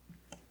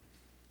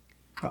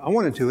I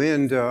wanted to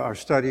end our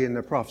study in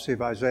the prophecy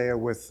of Isaiah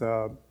with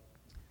a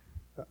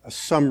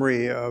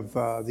summary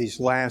of these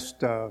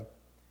last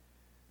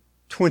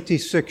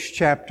 26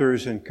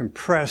 chapters and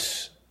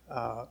compress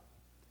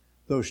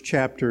those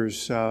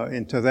chapters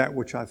into that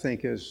which I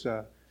think is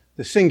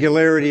the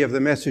singularity of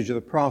the message of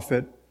the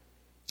prophet,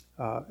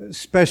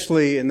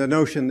 especially in the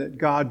notion that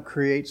God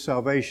creates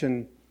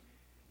salvation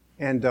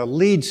and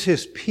leads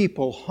His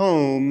people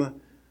home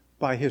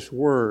by His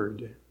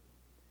Word.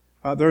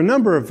 There are a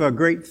number of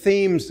great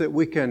themes that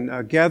we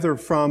can gather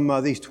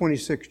from these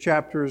 26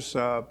 chapters.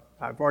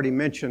 I've already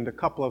mentioned a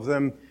couple of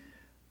them.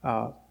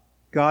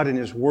 God and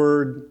His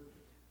Word,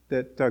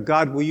 that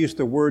God will use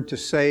the Word to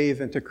save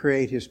and to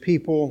create His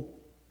people.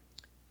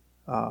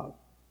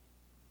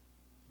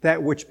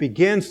 That which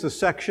begins the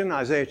section,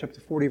 Isaiah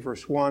chapter 40,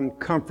 verse 1,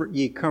 comfort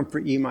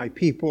ye my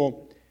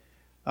people.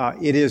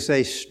 It is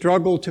a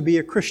struggle to be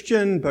a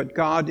Christian, but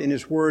God in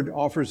His Word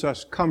offers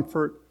us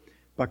comfort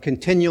by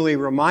continually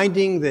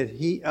reminding that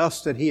He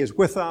is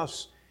with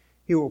us.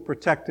 He will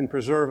protect and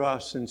preserve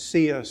us and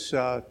see us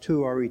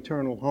to our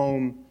eternal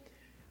home.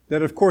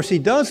 That, of course, He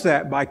does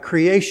that by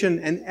creation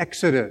and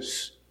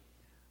exodus.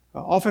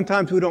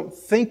 Oftentimes we don't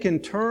think in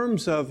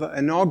terms of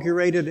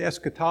inaugurated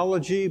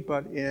eschatology,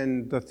 but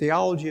in the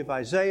theology of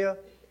Isaiah.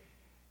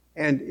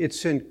 And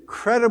it's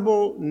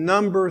incredible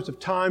numbers of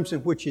times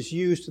in which is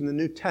used in the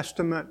New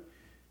Testament.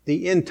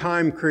 The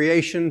end-time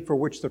creation for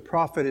which the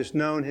prophet is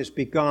known has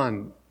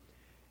begun.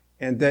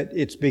 And that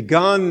it's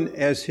begun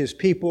as His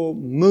people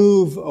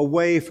move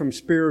away from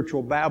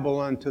spiritual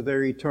Babylon to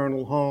their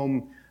eternal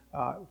home,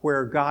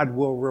 where God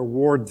will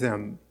reward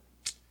them.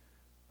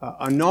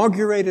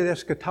 Inaugurated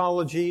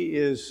eschatology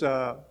is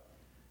a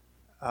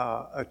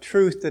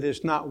truth that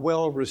is not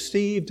well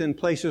received in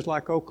places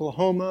like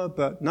Oklahoma,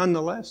 but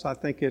nonetheless, I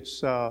think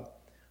it's the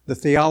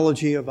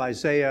theology of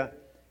Isaiah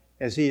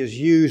as he is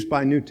used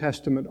by New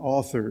Testament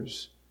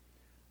authors.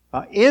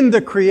 In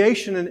the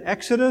creation and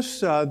Exodus,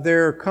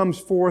 there comes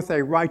forth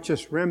a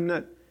righteous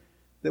remnant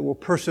that will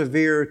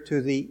persevere to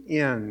the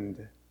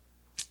end.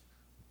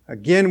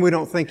 Again, we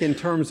don't think in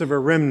terms of a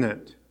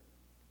remnant.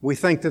 We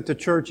think that the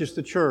church is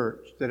the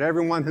church, that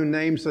everyone who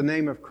names the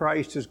name of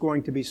Christ is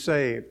going to be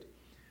saved.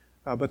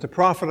 But the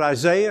prophet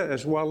Isaiah,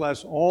 as well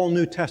as all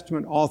New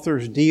Testament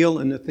authors, deal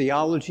in the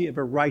theology of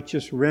a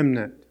righteous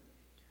remnant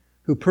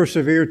who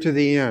persevere to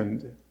the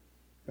end.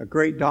 A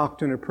great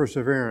doctrine of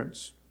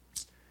perseverance.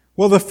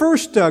 Well, the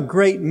first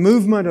great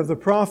movement of the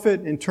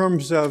prophet in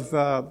terms of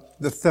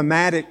the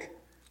thematic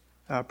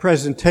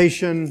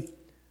presentation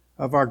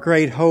of our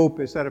great hope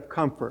is that of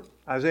comfort.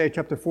 Isaiah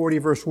chapter 40,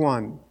 verse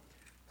 1.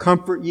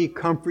 Comfort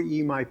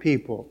ye my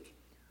people.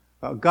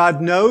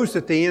 God knows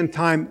that the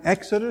end-time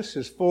Exodus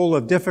is full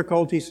of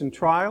difficulties and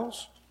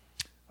trials.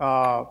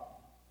 I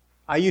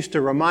used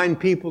to remind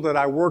people that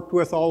I worked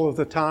with all of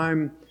the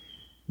time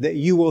that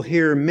you will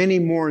hear many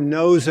more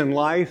no's in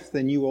life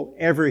than you will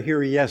ever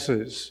hear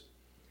yeses.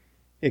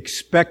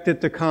 Expect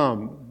it to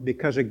come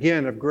because,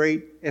 again, of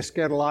great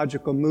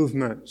eschatological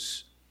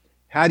movements.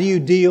 How do you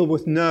deal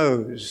with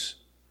no's?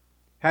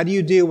 How do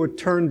you deal with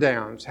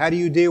turndowns? How do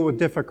you deal with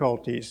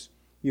difficulties?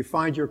 You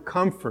find your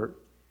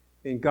comfort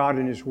in God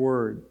and His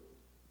Word.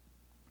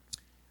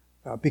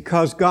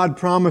 Because God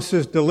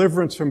promises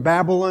deliverance from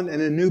Babylon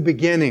and a new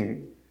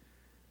beginning,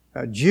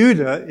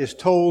 Judah is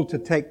told to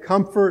take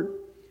comfort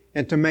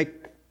and to make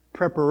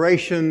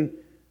preparation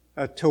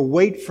to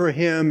wait for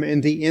Him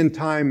in the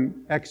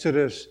end-time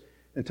Exodus.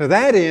 And to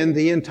that end,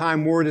 the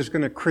end-time Word is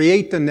going to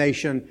create the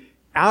nation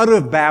out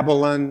of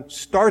Babylon,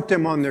 start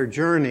them on their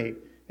journey,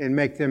 and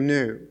make them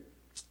new.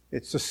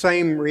 It's the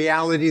same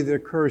reality that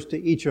occurs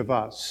to each of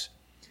us.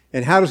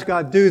 And how does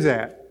God do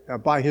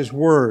that? By His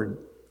Word.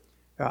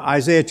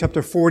 Isaiah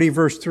chapter 40,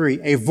 verse 3,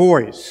 a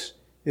voice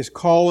is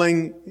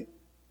calling,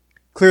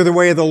 clear the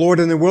way of the Lord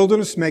in the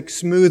wilderness, make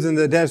smooth in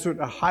the desert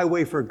a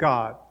highway for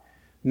God.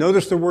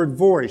 Notice the word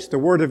voice. The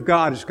Word of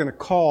God is going to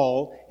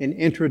call and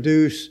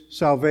introduce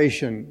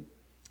salvation.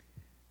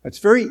 It's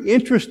very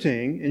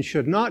interesting and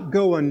should not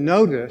go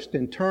unnoticed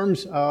in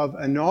terms of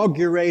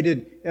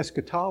inaugurated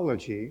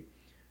eschatology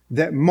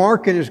that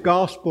Mark in his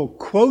Gospel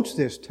quotes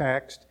this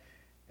text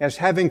as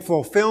having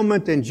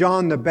fulfillment in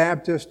John the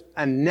Baptist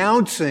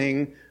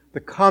announcing the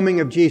coming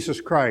of Jesus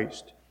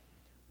Christ.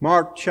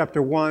 Mark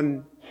chapter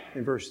 1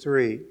 and verse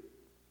 3.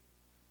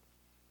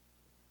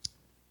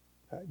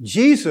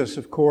 Jesus,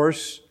 of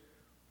course,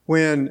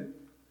 when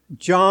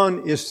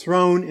John is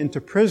thrown into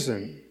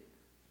prison,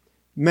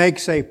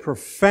 makes a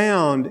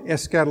profound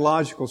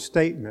eschatological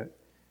statement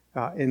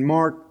in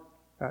Mark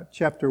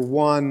chapter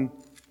 1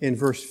 in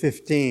verse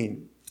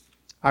 15.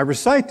 I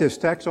recite this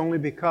text only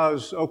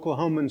because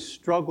Oklahomans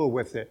struggle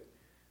with it.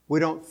 We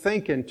don't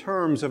think in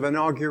terms of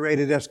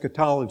inaugurated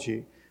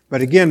eschatology.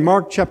 But again,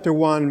 Mark chapter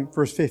 1,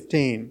 verse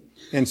 15,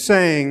 and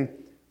saying,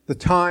 the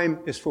time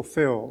is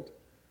fulfilled.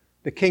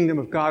 The kingdom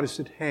of God is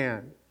at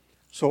hand.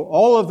 So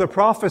all of the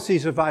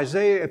prophecies of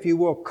Isaiah, if you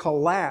will,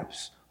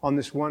 collapse on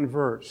this one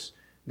verse.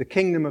 The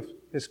kingdom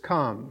has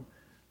come.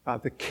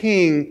 The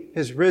king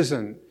has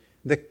risen.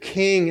 The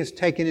king has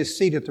taken his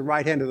seat at the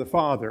right hand of the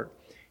Father.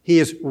 He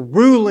is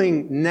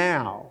ruling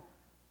now,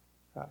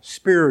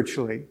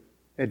 spiritually,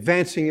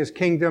 advancing His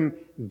kingdom,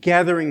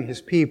 gathering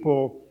His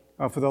people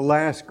for the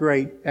last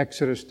great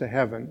exodus to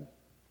heaven.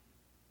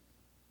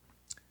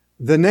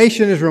 The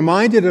nation is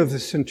reminded of the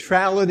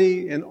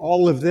centrality in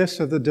all of this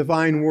of the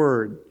divine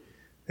word.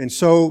 And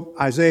so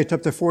Isaiah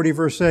chapter 40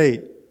 verse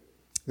 8,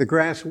 the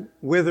grass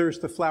withers,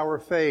 the flower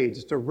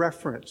fades. It's a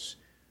reference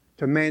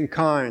to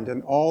mankind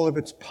and all of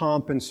its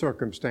pomp and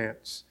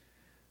circumstance.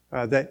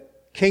 That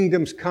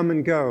kingdoms come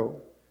and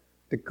go.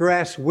 The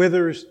grass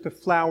withers, the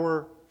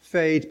flower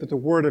fades, but the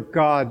Word of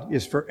God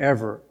is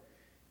forever.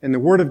 And the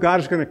Word of God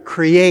is going to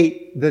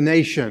create the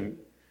nation.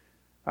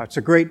 It's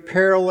a great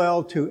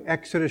parallel to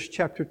Exodus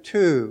chapter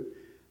 2.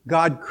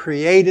 God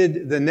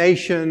created the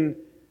nation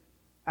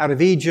out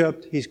of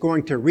Egypt. He's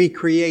going to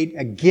recreate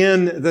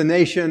again the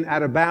nation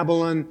out of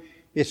Babylon.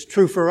 It's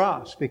true for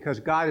us because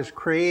God is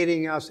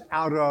creating us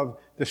out of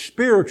the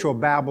spiritual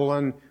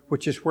Babylon,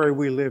 which is where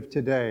we live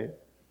today.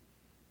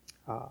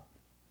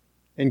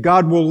 And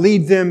God will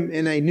lead them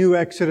in a new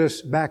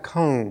exodus back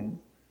home.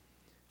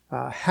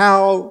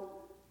 How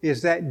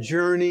is that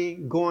journey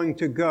going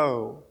to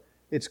go?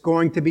 It's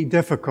going to be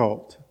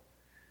difficult.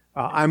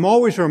 I'm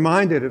always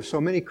reminded of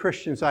so many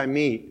Christians I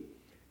meet.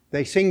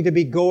 They seem to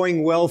be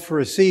going well for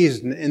a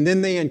season, and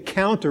then they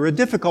encounter a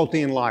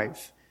difficulty in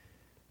life.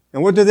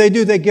 And what do?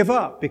 They give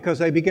up because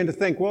they begin to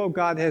think, well,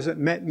 God hasn't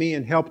met me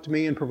and helped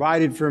me and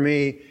provided for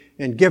me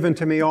and given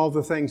to me all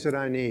the things that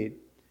I need.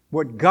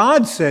 What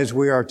God says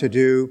we are to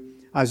do,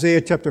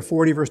 Isaiah chapter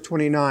 40 verse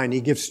 29, He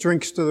gives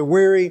strength to the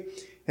weary,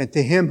 and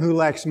to him who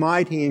lacks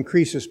might He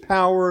increases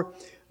power.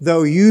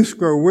 Though youths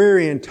grow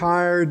weary and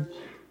tired,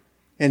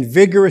 and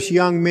vigorous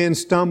young men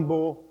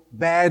stumble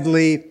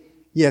badly,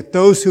 yet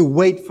those who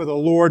wait for the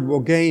Lord will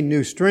gain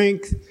new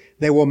strength.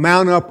 They will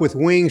mount up with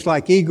wings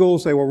like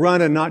eagles. They will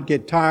run and not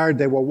get tired.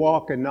 They will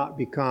walk and not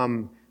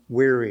become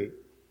weary.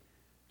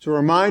 It's a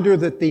reminder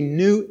that the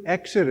new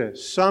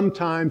Exodus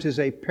sometimes is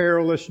a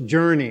perilous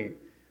journey.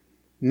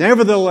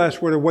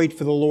 Nevertheless, we're to wait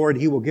for the Lord.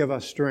 He will give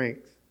us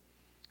strength.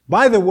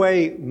 By the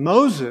way,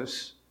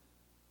 Moses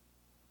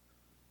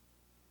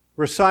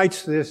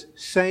recites this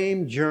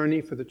same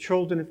journey for the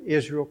children of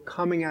Israel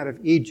coming out of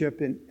Egypt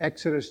in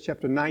Exodus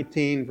chapter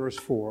 19, verse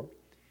 4.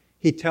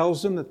 He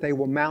tells them that they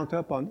will mount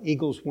up on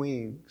eagle's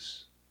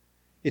wings.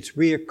 It's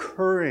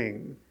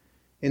reoccurring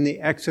in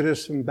the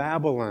Exodus from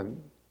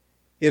Babylon.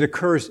 It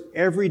occurs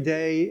every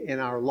day in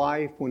our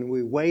life when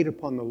we wait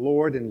upon the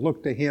Lord and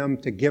look to Him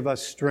to give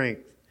us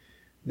strength,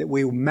 that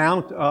we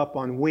mount up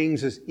on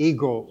wings as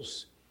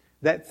eagles.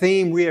 That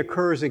theme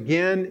reoccurs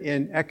again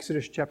in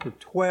Exodus chapter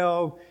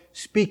 12,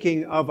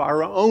 speaking of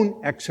our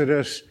own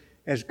exodus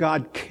as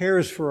God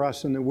cares for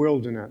us in the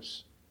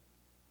wilderness.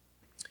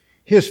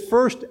 His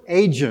first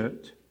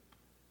agent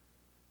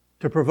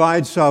to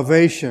provide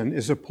salvation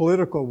is a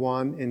political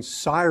one in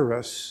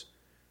Cyrus,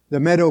 the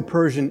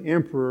Medo-Persian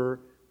emperor,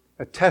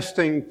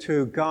 attesting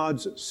to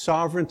God's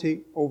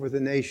sovereignty over the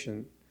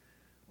nation.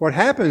 What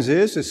happens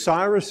is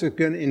Cyrus is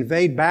going to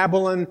invade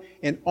Babylon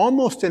and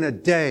almost in a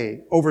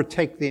day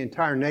overtake the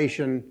entire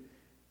nation.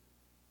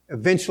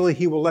 Eventually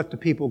he will let the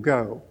people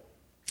go.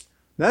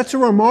 That's a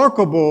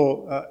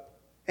remarkable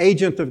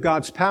agent of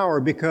God's power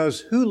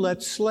because who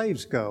lets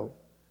slaves go?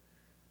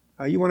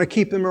 You want to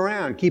keep them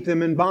around, keep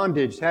them in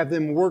bondage, have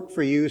them work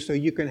for you so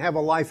you can have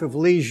a life of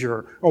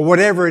leisure or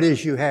whatever it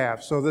is you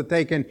have so that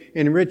they can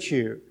enrich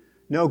you.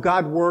 No,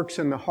 God works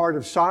in the heart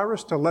of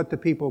Cyrus to let the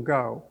people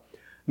go.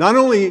 Not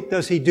only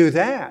does He do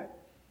that,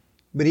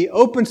 but He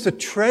opens the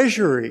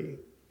treasury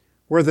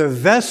where the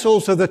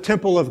vessels of the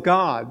temple of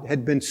God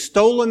had been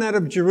stolen out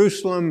of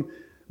Jerusalem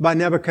by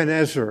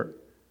Nebuchadnezzar.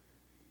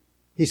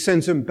 He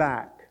sends them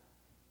back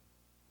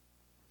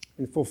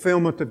in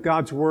fulfillment of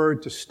God's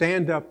word to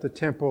stand up the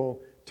temple,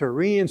 to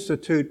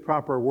reinstitute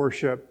proper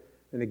worship,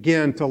 and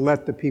again to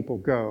let the people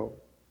go.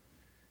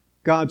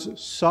 God's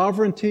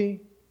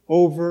sovereignty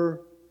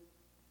over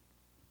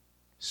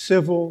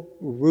civil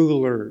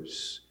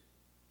rulers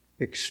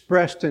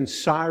expressed in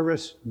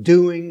Cyrus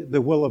doing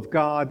the will of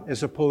God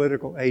as a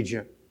political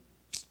agent.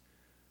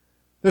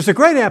 There's a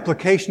great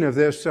application of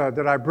this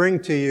that I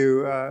bring to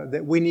you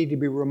that we need to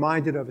be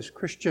reminded of as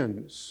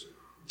Christians.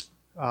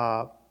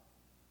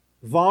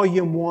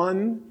 Volume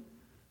 1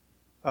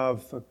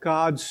 of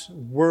God's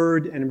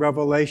Word and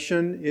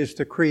Revelation is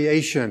the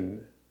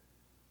creation.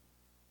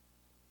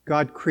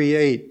 God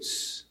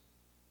creates.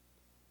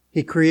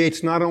 He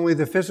creates not only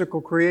the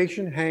physical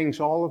creation, hangs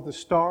all of the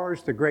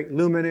stars, the great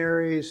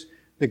luminaries,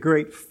 the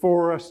great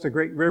forests, the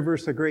great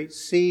rivers, the great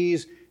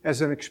seas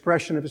as an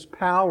expression of His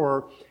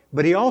power,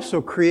 but He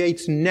also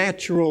creates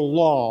natural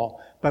law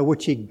by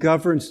which He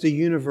governs the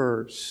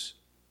universe.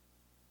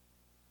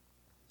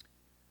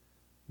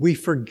 We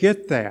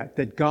forget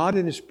that God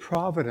in His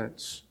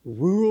providence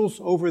rules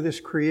over this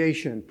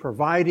creation,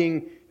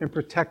 providing and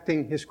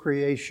protecting His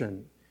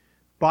creation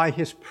by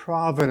His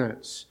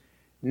providence.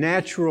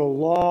 Natural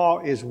law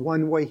is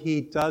one way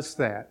He does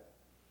that.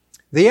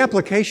 The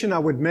application I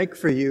would make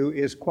for you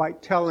is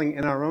quite telling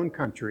in our own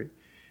country,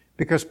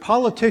 Because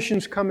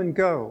politicians come and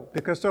go.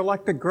 Because they're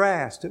like the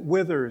grass that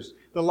withers.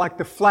 They're like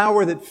the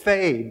flower that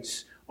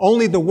fades.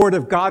 Only the Word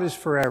of God is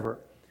forever.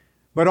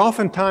 But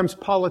oftentimes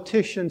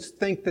politicians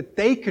think that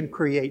they can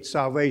create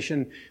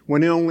salvation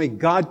when only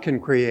God can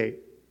create.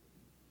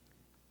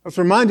 I was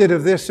reminded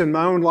of this in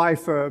my own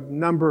life a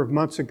number of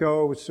months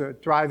ago. I was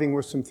driving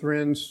with some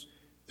friends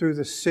through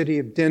the city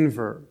of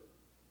Denver.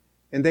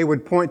 And they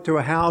would point to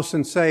a house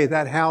and say,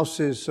 that house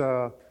is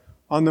on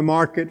the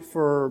market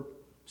for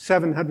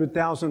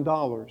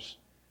 $700,000.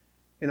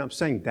 And I'm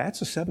saying,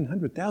 that's a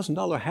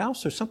 $700,000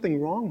 house? There's something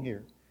wrong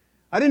here.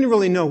 I didn't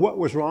really know what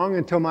was wrong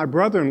until my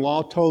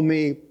brother-in-law told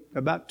me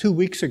about 2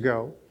 weeks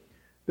ago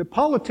that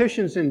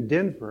politicians in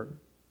Denver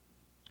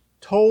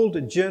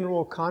told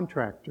general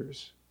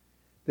contractors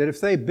that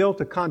if they built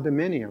a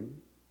condominium,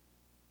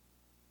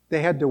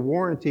 they had to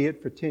warranty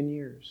it for 10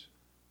 years.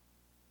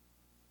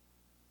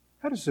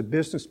 How does a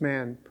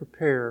businessman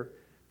prepare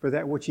for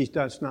that which he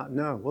does not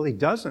know? Well, he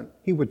doesn't.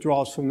 He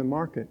withdraws from the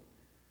market.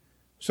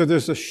 So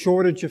there's a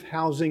shortage of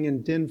housing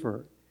in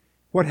Denver.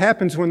 What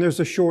happens when there's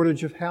a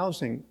shortage of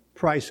housing?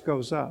 Price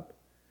goes up.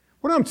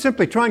 What I'm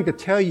simply trying to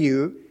tell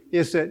you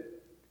is that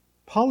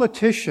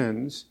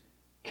politicians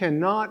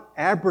cannot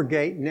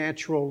abrogate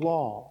natural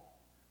law,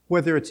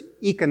 whether it's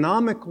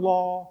economic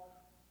law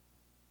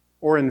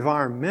or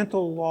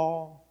environmental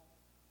law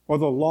or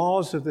the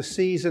laws of the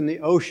seas and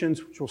the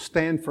oceans, which will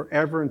stand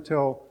forever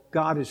until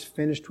God is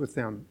finished with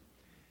them.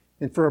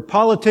 And for a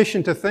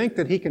politician to think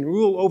that he can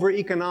rule over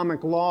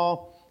economic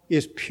law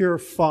is pure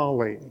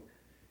folly.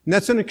 And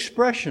that's an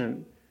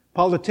expression.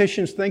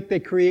 Politicians think they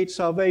create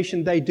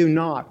salvation. They do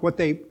not. What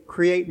they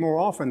create more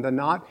often than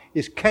not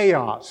is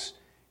chaos.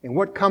 And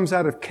what comes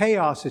out of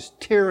chaos is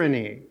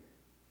tyranny.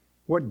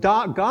 What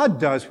God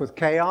does with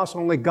chaos,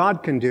 only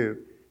God can do.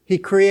 He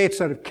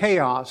creates out of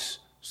chaos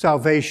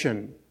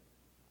salvation.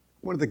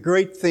 One of the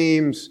great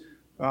themes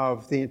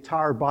of the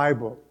entire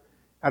Bible.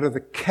 Out of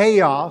the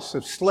chaos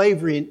of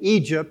slavery in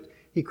Egypt,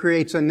 He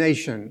creates a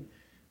nation.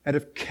 Out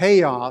of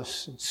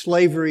chaos,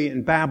 slavery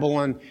in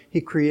Babylon,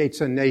 He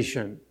creates a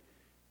nation.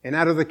 And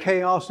out of the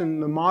chaos in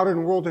the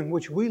modern world in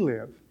which we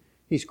live,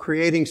 He's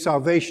creating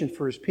salvation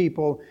for His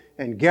people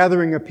and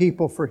gathering a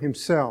people for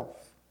Himself.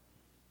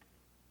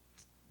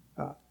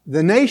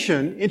 The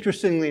nation,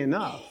 interestingly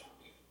enough,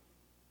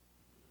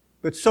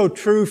 but so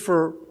true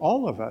for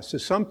all of us,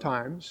 is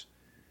sometimes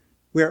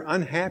we are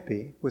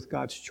unhappy with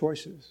God's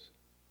choices.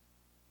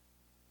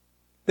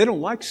 They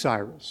don't like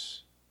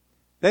Cyrus.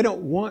 They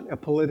don't want a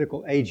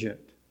political agent.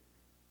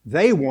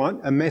 They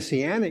want a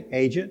messianic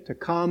agent to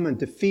come and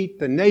defeat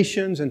the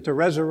nations and to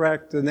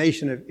resurrect the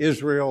nation of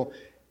Israel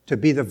to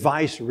be the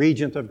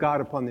vice-regent of God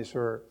upon this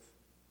earth.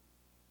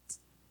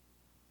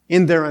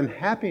 In their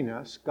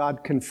unhappiness,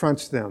 God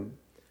confronts them.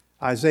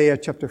 Isaiah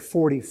chapter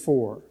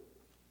 44,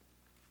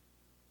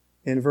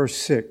 in verse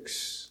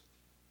 6.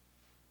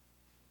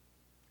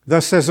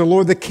 Thus says the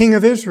Lord, the King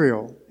of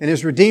Israel, and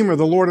His Redeemer,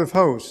 the Lord of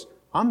hosts.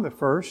 I'm the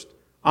first,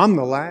 I'm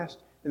the last,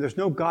 and there's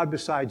no God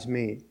besides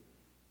me.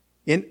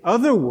 In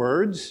other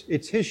words,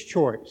 it's His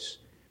choice.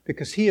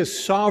 Because He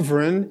is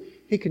sovereign,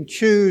 He can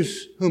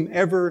choose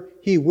whomever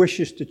He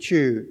wishes to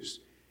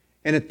choose.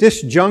 And at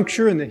this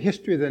juncture in the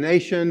history of the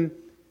nation,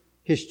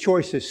 His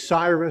choice is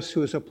Cyrus,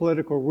 who is a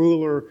political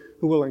ruler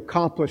who will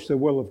accomplish the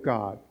will of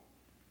God.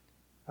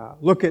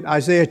 Look at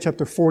Isaiah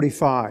chapter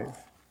 45,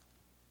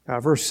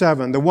 verse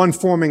 7. The one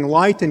forming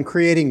light and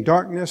creating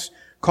darkness,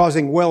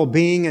 causing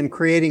well-being and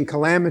creating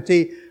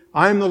calamity.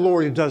 I am the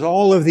Lord who does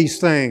all of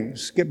these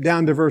things. Skip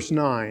down to verse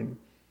 9.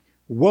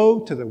 Woe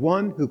to the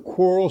one who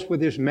quarrels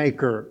with his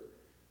maker.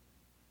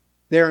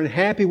 They're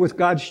unhappy with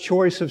God's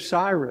choice of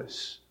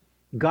Cyrus.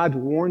 God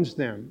warns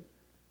them.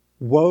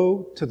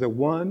 Woe to the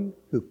one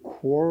who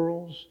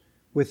quarrels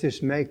with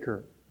his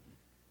maker.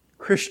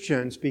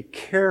 Christians, be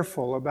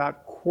careful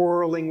about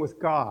quarreling with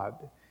God.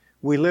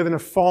 We live in a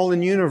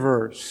fallen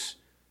universe.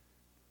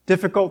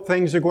 Difficult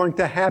things are going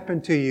to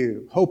happen to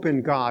you. Hope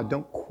in God.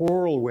 Don't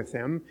quarrel with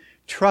Him.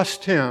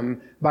 Trust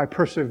Him by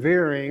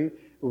persevering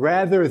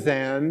rather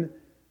than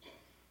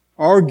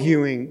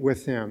arguing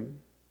with Him.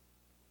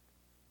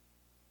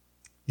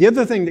 The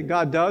other thing that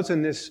God does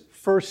in this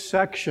first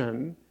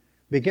section,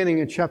 beginning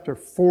in chapter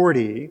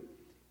 40,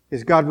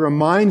 is God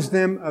reminds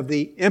them of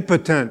the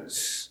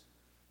impotence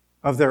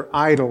of their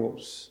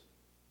idols.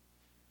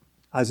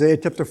 Isaiah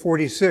chapter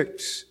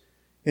 46,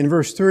 in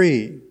verse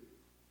 3.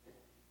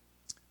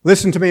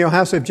 Listen to me, O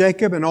house of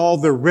Jacob, and all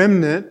the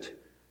remnant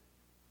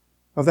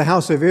of the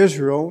house of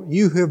Israel.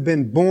 You who have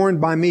been born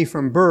by me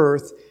from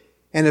birth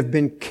and have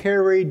been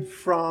carried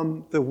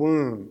from the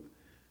womb.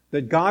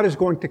 That God is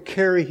going to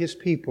carry His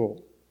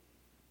people.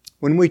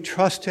 When we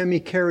trust Him, He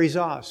carries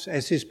us.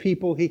 As His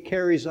people, He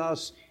carries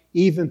us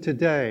even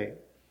today.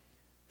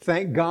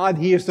 Thank God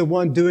He is the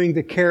one doing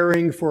the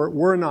carrying, for it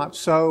were not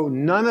so,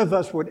 none of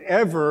us would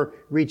ever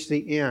reach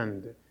the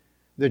end.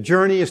 The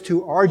journey is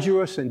too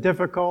arduous and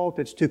difficult,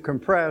 it's too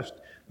compressed,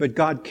 but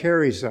God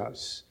carries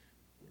us.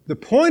 The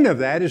point of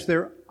that is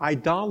their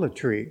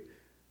idolatry.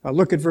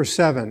 Look at verse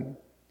 7.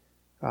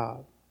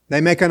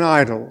 They make an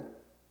idol.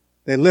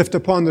 They lift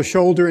upon the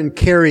shoulder and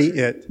carry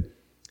it.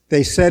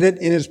 They set it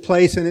in its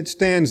place and it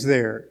stands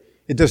there.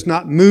 It does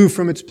not move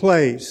from its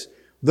place.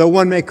 Though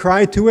one may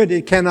cry to it,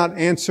 it cannot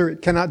answer,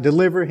 it cannot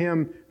deliver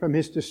him from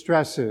his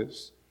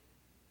distresses.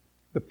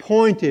 The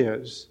point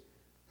is,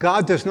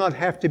 God does not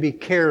have to be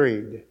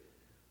carried.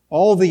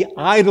 All the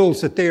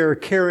idols that they are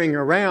carrying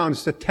around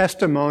is the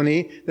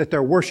testimony that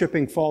they're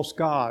worshiping false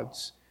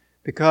gods.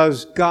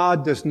 Because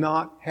God does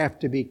not have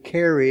to be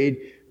carried,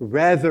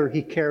 rather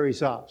He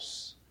carries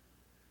us.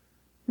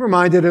 I'm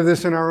reminded of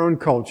this in our own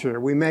culture.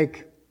 We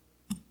make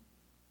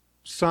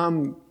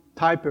some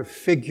type of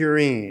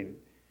figurine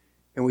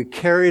and we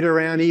carry it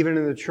around even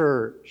in the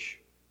church.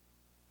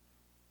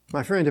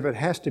 My friend, if it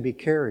has to be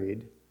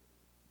carried,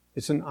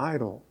 it's an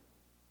idol.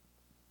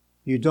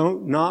 You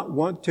don't not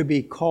want to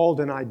be called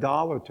an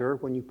idolater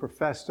when you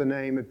profess the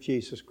name of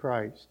Jesus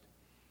Christ.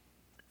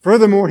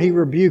 Furthermore, He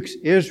rebukes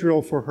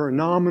Israel for her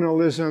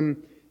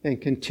nominalism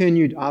and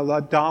continued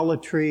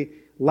idolatry,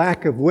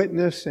 lack of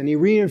witness, and He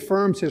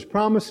reaffirms His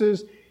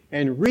promises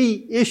and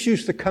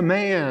reissues the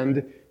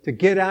command to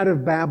get out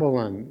of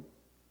Babylon.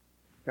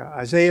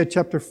 Isaiah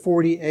chapter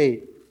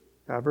 48,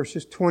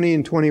 verses 20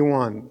 and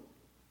 21.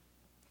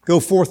 Go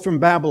forth from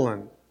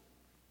Babylon.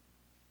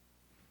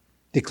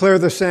 Declare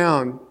the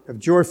sound of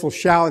joyful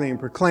shouting and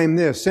proclaim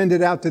this. Send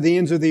it out to the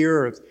ends of the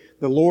earth.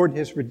 The Lord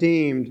has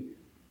redeemed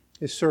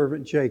His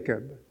servant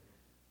Jacob.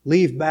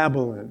 Leave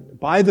Babylon.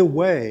 By the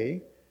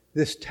way,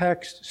 this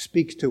text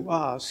speaks to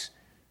us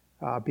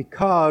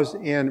because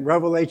in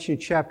Revelation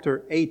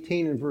chapter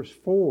 18 and verse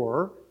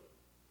 4,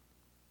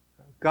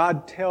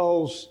 God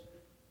tells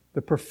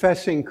the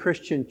professing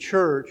Christian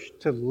church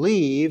to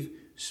leave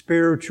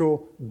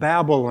spiritual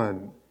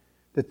Babylon.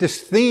 That this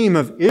theme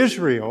of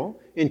Israel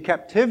in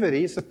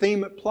captivity is the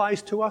theme that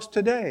applies to us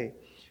today.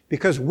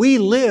 Because we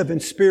live in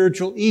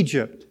spiritual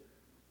Egypt.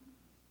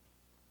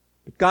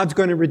 But God's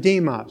going to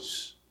redeem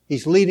us.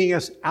 He's leading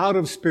us out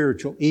of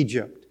spiritual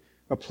Egypt,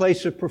 a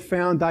place of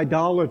profound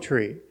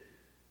idolatry.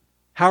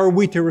 How are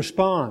we to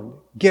respond?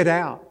 Get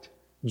out.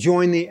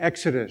 Join the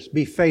Exodus.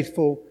 Be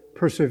faithful.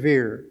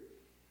 Persevere.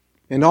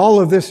 And all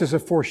of this is a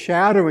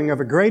foreshadowing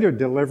of a greater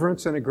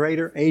deliverance and a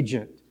greater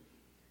agent.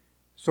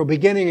 So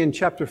beginning in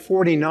chapter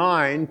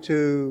 49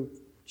 to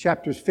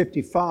chapters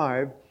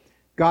 55,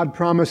 God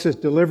promises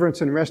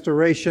deliverance and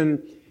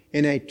restoration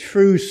in a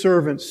true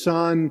servant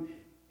son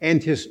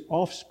and his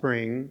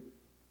offspring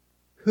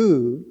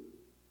who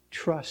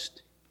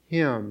trust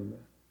Him.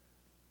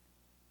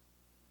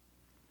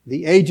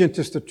 The agent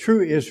is the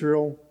true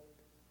Israel,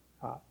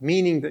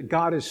 meaning that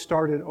God has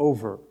started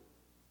over.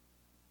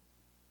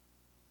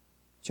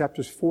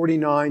 Chapters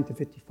 49 to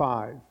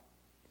 55.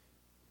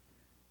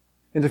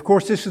 And of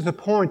course, this is the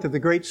point of the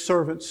great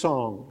servant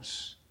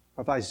songs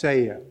of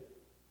Isaiah.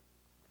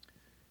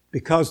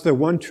 Because the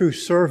one true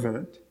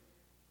servant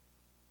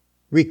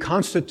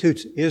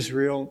reconstitutes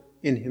Israel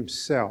in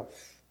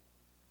himself.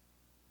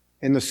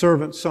 And the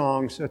servant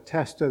songs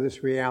attest to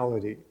this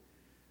reality.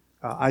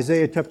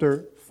 Isaiah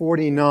chapter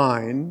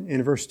 49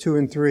 in verse 2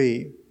 and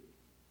 3.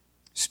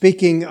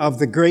 Speaking of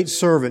the great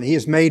servant, He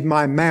has made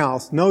my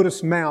mouth.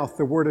 Notice mouth,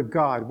 the Word of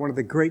God, one of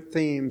the great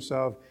themes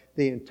of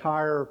the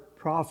entire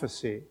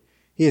prophecy.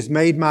 He has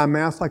made my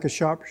mouth like a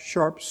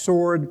sharp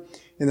sword.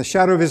 In the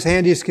shadow of His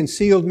hand He has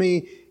concealed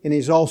me, and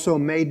He's also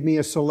made me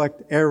a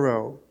select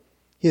arrow.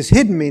 He has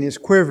hidden me in His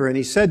quiver, and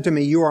He said to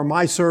me, You are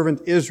my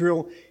servant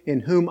Israel,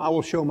 in whom I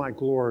will show my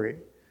glory.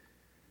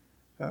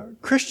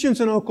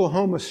 Christians in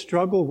Oklahoma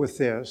struggle with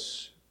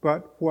this,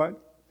 but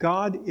what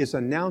God is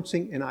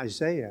announcing in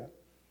Isaiah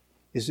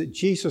is that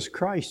Jesus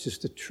Christ is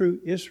the true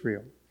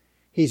Israel.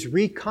 He's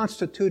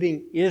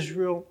reconstituting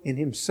Israel in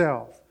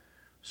Himself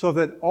so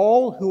that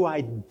all who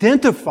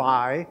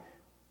identify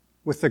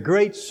with the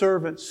great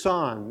servant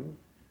son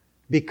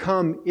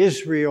become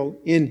Israel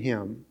in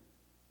Him.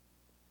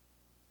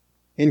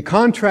 In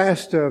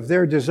contrast of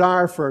their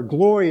desire for a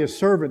glorious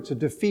servant to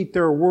defeat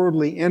their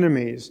worldly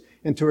enemies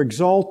and to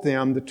exalt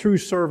them, the true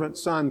servant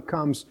son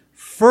comes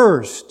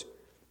first,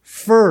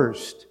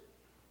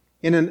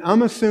 in an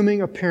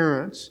unassuming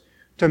appearance,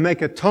 to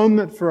make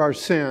atonement for our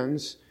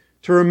sins,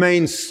 to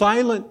remain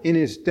silent in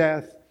His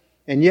death,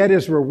 and yet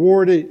is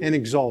rewarded and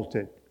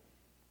exalted.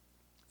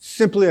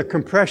 Simply a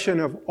compression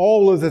of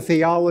all of the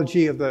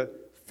theology of the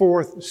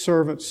fourth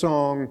servant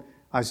song,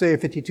 Isaiah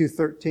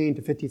 52:13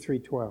 to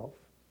 53:12.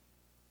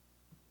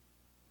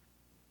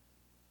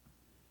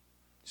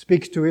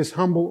 Speaks to His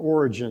humble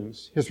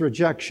origins, His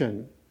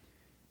rejection,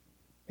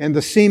 and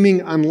the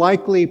seeming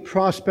unlikely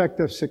prospect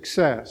of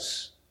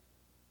success.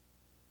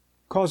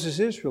 Causes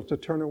Israel to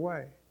turn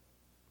away.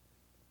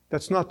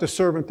 That's not the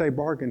servant they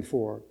bargained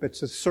for, but it's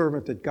the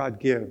servant that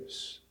God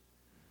gives.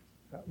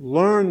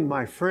 Learn,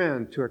 my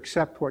friend, to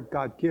accept what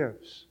God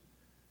gives,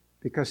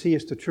 because He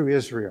is the true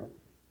Israel,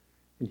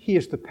 and He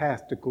is the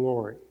path to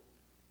glory.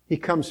 He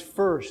comes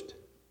first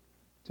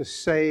to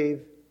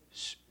save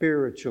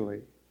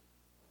spiritually.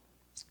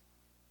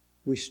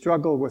 We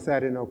struggle with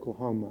that in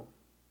Oklahoma.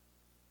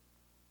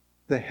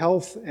 The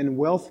health and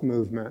wealth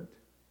movement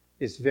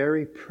is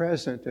very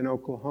present in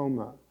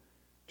Oklahoma,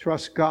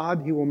 Trust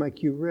God, He will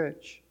make you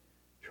rich.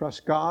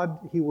 Trust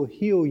God, He will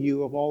heal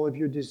you of all of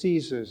your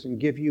diseases and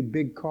give you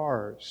big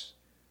cars,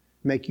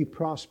 make you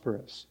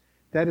prosperous.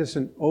 That is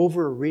an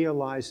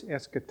over-realized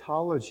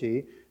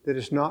eschatology that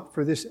is not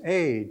for this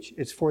age.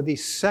 It's for the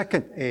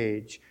second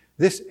age.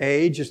 This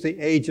age is the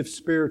age of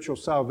spiritual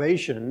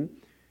salvation.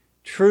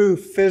 True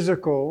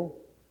physical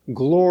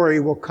glory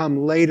will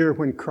come later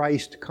when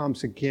Christ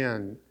comes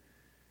again.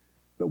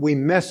 But we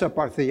mess up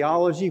our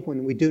theology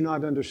when we do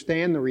not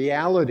understand the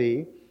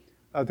reality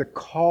of the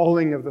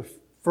calling of the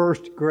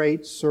first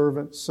great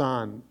servant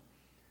son.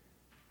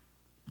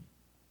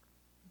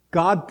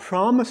 God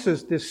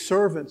promises this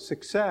servant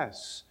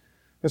success.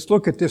 Let's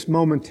look at this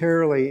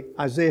momentarily.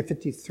 Isaiah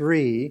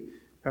 53,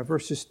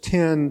 verses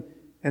 10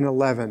 and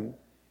 11.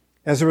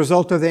 As a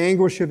result of the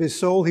anguish of his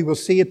soul, he will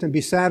see it and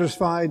be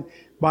satisfied.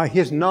 By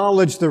his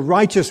knowledge, the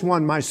righteous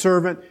one, my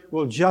servant,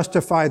 will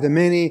justify the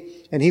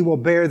many, and he will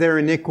bear their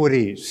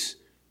iniquities.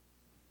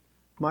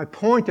 My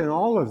point in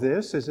all of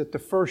this is that the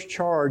first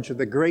charge of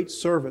the great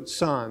servant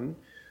son,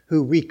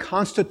 who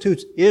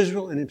reconstitutes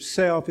Israel and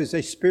himself, is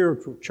a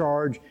spiritual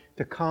charge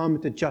to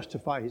come to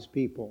justify his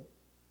people.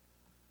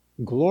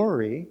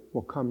 Glory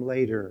will come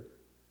later.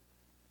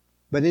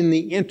 But in the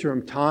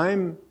interim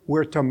time,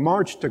 we're to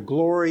march to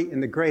glory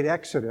in the great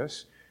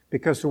Exodus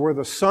because we're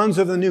the sons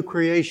of the new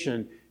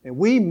creation. And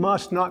we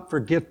must not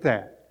forget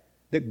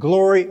that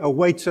glory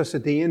awaits us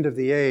at the end of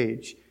the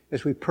age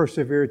as we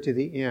persevere to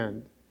the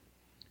end.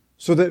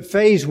 So that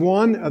phase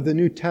one of the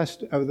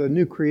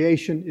new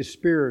creation is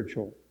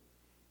spiritual.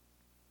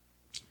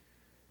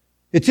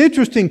 It's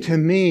interesting to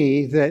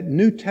me that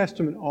New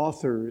Testament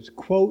authors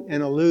quote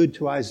and allude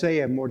to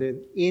Isaiah more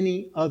than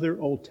any other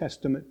Old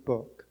Testament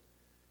book.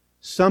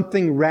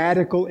 Something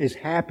radical is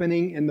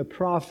happening in the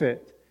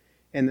prophet,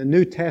 and the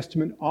New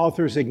Testament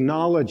authors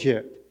acknowledge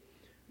it.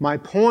 My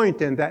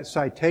point in that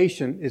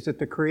citation is that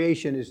the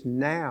creation is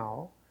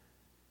now.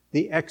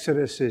 The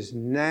Exodus is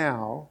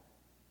now.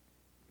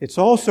 It's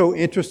also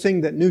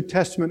interesting that New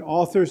Testament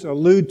authors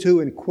allude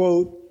to and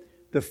quote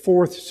the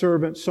fourth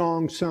servant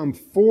song some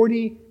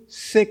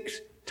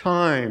 46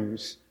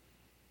 times,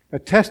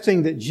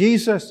 attesting that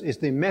Jesus is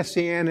the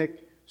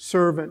messianic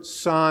servant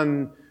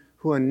son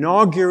who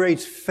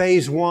inaugurates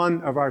phase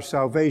one of our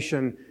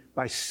salvation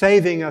by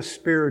saving us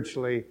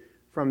spiritually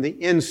from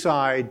the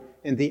inside,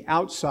 and the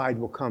outside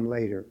will come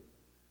later.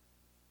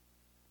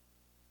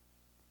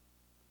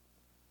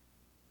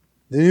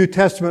 The New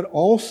Testament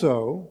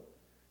also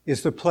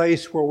is the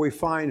place where we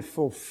find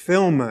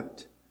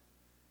fulfillment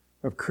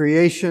of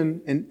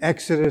creation and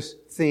Exodus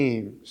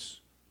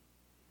themes.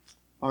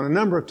 On a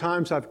number of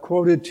times I've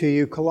quoted to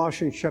you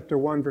Colossians chapter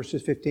 1,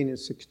 verses 15 and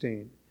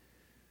 16.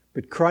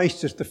 But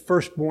Christ is the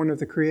firstborn of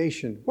the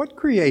creation. What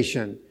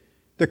creation?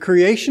 The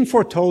creation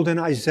foretold in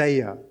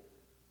Isaiah.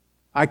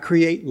 I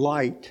create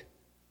light.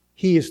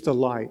 He is the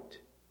light.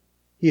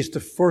 He is the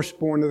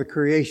firstborn of the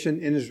creation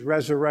in His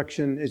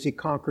resurrection as He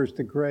conquers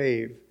the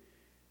grave.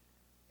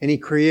 And He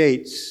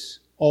creates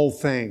all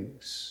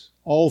things.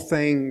 All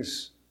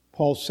things,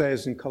 Paul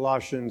says in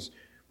Colossians,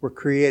 were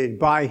created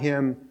by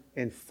Him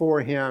and for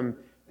Him,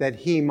 that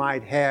He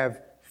might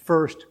have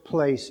first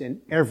place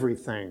in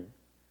everything.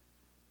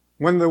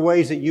 One of the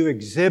ways that you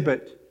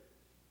exhibit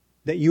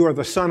that you are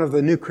the son of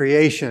the new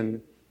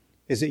creation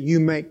is that you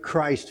make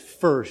Christ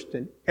first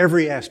in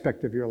every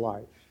aspect of your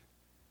life.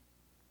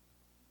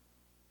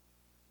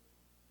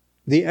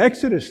 The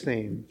Exodus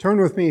theme,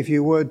 turn with me if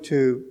you would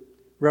to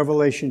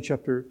Revelation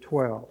chapter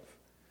 12.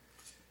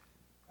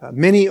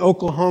 Many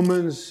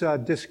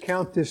Oklahomans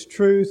discount this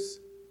truth.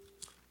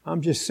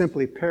 I'm just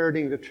simply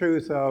parroting the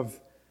truth of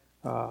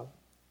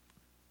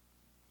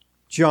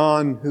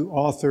John, who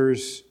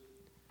authors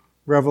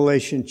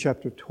Revelation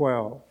chapter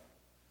 12,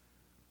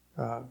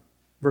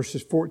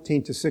 verses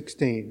 14 to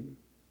 16.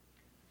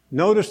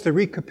 Notice the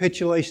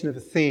recapitulation of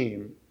the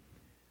theme.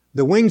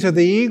 The wings of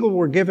the eagle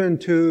were given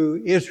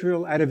to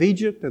Israel out of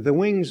Egypt. The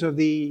wings of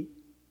the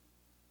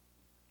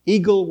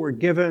eagle were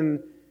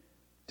given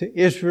to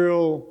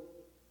Israel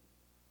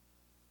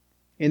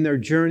in their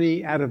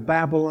journey out of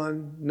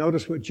Babylon.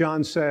 Notice what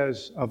John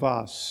says of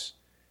us.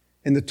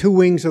 And the two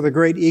wings of the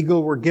great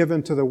eagle were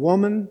given to the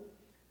woman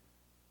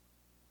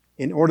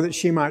in order that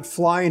she might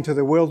fly into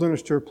the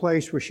wilderness to a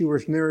place where she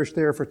was nourished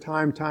there for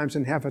times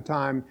and half a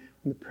time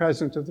in the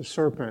presence of the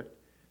serpent.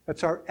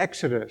 That's our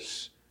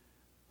Exodus.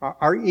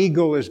 Our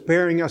eagle is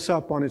bearing us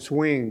up on its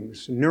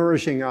wings,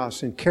 nourishing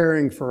us and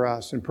caring for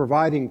us and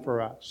providing for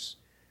us.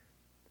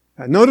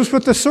 Notice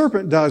what the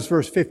serpent does,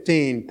 verse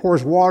 15.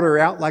 Pours water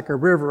out like a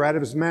river out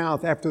of his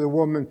mouth after the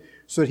woman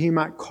so that he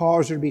might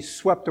cause her to be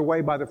swept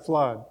away by the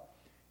flood.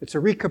 It's a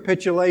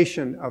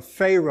recapitulation of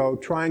Pharaoh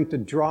trying to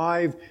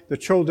drive the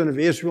children of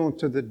Israel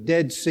into the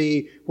Dead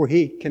Sea where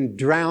he can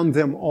drown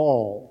them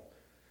all.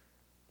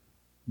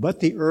 But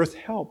the earth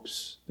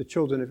helps the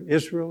children of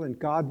Israel, and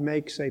God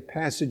makes a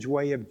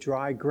passageway of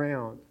dry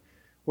ground.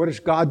 What does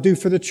God do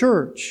for the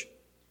church?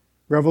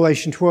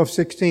 Revelation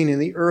 12:16,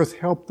 and the earth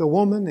helped the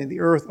woman, and the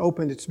earth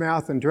opened its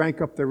mouth and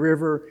drank up the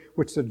river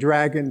which the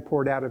dragon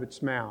poured out of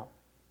its mouth.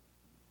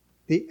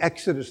 the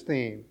Exodus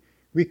theme.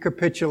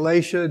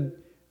 Recapitulation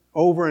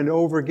over and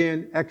over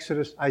again,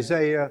 Exodus,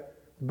 Isaiah,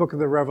 the book of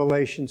the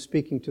Revelation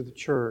speaking to the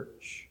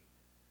church.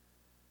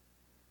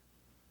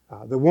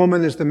 The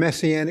woman is the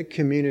messianic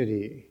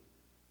community.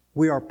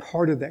 We are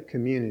part of that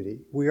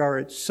community. We are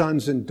its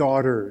sons and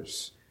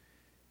daughters.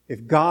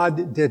 If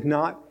God did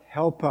not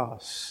help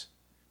us,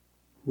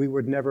 we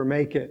would never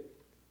make it.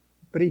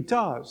 But He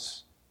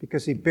does,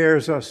 because He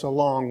bears us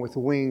along with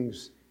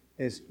wings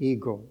as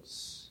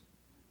eagles.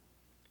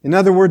 In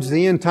other words,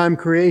 the end-time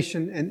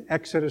creation and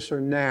Exodus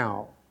are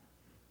now.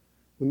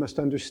 We must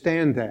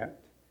understand that.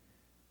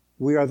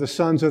 We are the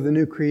sons of the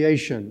new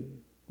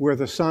creation. We're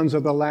the sons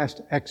of the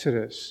last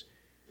Exodus.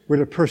 We're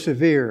to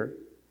persevere,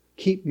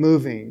 keep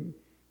moving,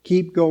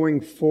 keep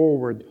going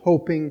forward,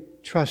 hoping,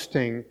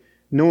 trusting,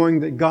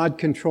 knowing that God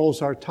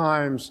controls our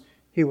times.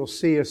 He will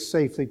see us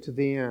safely to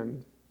the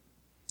end.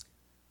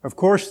 Of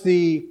course,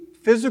 the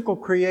physical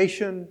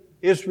creation,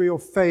 Israel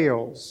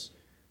fails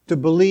to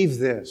believe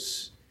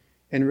this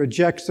and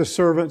rejects the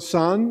servant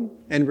son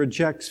and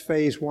rejects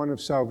phase one of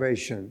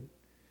salvation.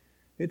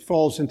 It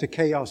falls into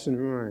chaos and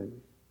ruin.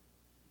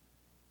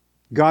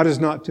 God is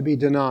not to be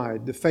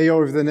denied. The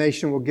failure of the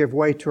nation will give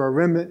way to a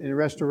remnant and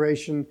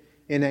restoration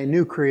in a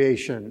new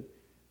creation.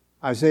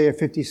 Isaiah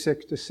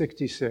 56 to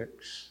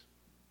 66.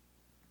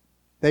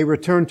 They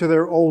return to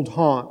their old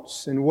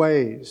haunts and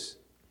ways.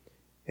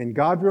 And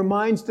God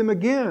reminds them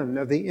again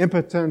of the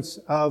impotence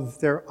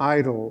of their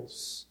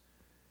idols.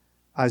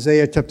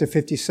 Isaiah chapter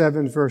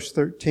 57, verse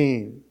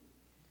 13.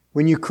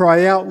 When you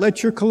cry out,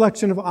 let your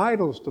collection of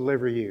idols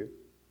deliver you.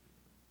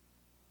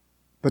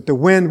 But the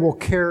wind will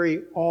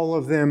carry all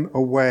of them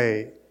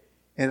away,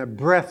 and a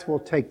breath will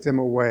take them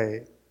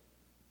away.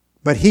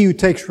 But he who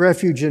takes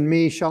refuge in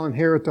me shall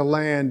inherit the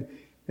land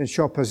and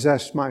shall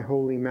possess my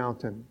holy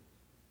mountain.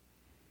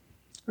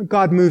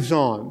 God moves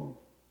on.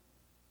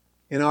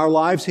 In our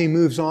lives, He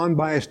moves on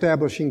by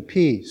establishing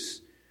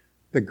peace.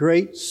 The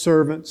great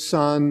servant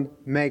son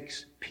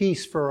makes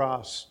peace for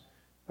us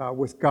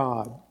with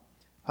God.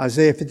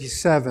 Isaiah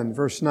 57,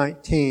 verse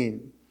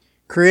 19.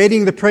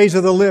 Creating the praise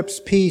of the lips,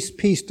 peace,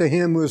 peace to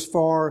him who is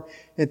far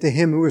and to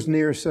him who is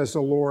near, says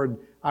the Lord,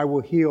 I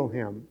will heal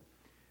him.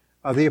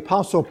 The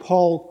Apostle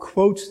Paul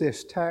quotes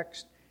this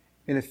text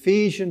in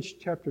Ephesians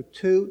chapter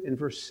 2 and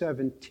verse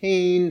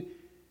 17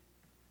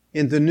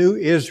 in the new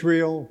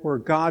Israel, where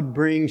God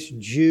brings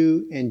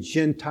Jew and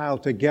Gentile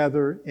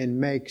together and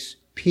makes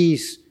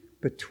peace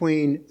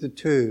between the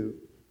two.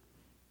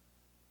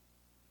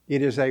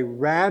 It is a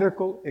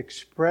radical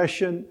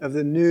expression of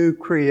the new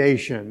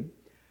creation.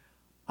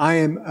 I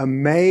am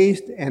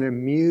amazed and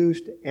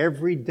amused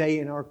every day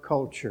in our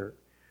culture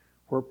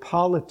where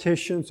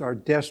politicians are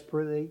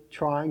desperately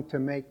trying to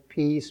make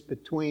peace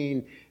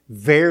between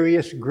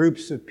various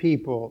groups of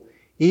people,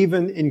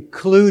 even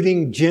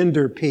including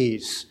gender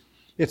peace.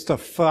 It's the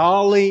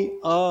folly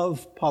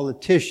of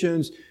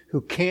politicians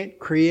who can't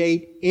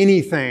create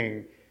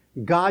anything.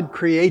 God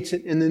creates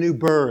it in the new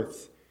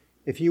birth.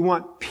 If you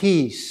want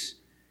peace,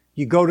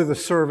 you go to the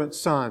servant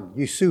son.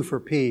 You sue for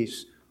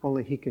peace.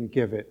 Only He can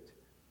give it.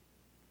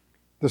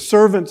 The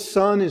servant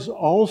son is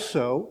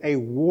also a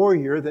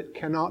warrior that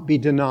cannot be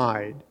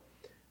denied.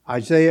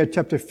 Isaiah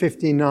chapter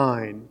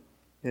 59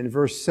 and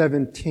verse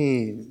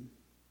 17.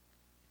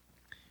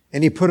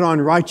 And he put on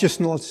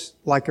righteousness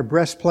like a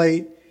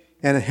breastplate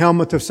and a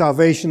helmet of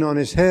salvation on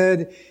his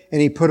head.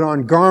 And he put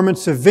on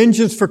garments of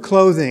vengeance for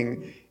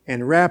clothing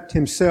and wrapped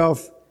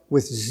himself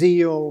with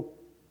zeal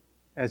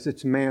as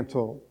its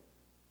mantle.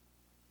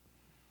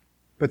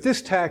 But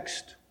this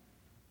text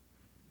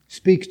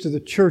speaks to the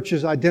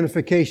church's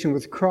identification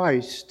with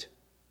Christ,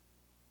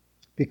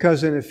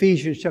 because in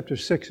Ephesians chapter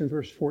 6 and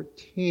verse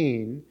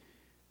 14,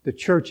 the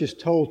church is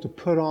told to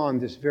put on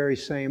this very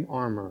same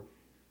armor.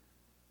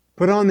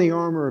 Put on the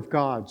armor of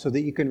God so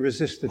that you can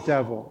resist the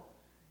devil.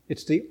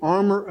 It's the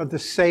armor of the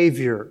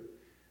Savior.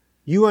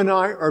 You and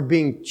I are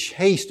being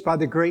chased by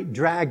the great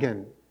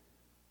dragon.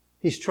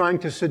 He's trying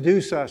to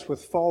seduce us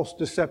with false,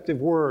 deceptive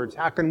words.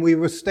 How can we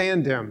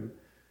withstand him?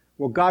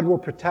 Well, God will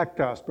protect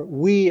us, but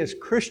we as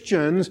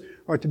Christians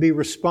are to be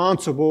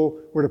responsible.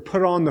 We're to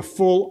put on the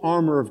full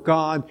armor of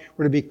God.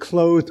 We're to be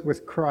clothed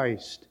with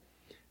Christ,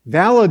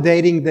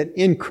 validating that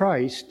in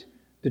Christ,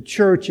 the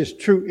church is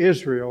true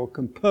Israel,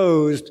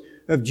 composed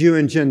of Jew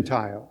and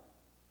Gentile.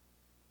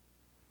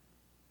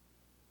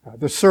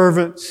 The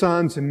servant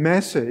son's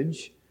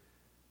message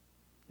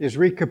is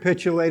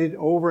recapitulated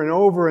over and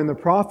over in the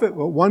prophet,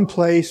 but one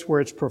place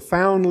where it's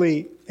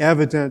profoundly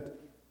evident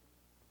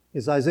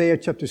is Isaiah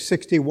chapter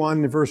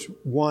 61 and verse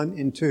 1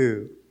 and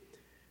 2.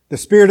 The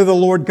Spirit of the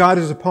Lord God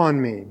is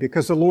upon me,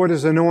 because the Lord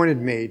has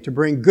anointed me to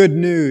bring good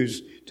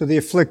news to the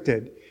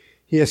afflicted.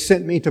 He has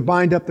sent me to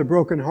bind up the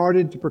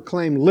brokenhearted, to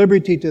proclaim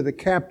liberty to the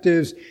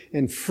captives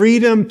and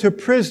freedom to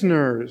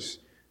prisoners.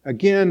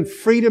 Again,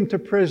 freedom to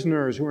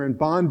prisoners who are in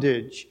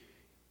bondage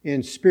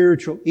in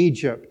spiritual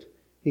Egypt.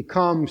 He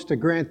comes to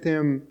grant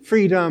them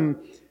freedom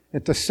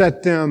and to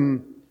set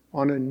them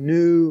on a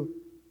new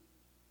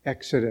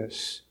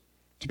exodus.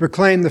 to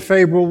proclaim the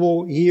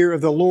favorable year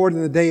of the Lord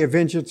and the day of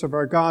vengeance of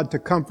our God, to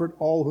comfort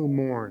all who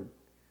mourn.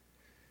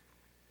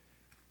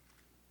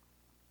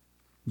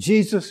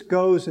 Jesus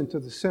goes into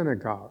the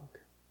synagogue.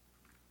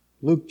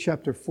 Luke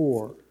chapter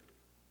 4,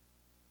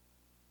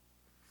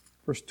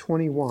 verse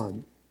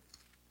 21.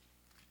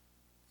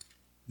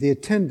 The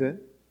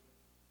attendant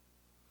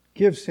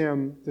gives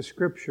him the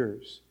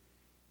scriptures.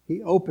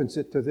 He opens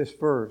it to this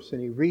verse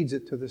and he reads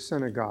it to the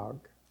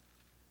synagogue.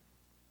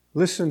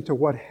 Listen to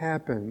what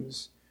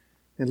happens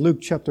in Luke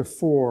chapter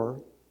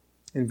 4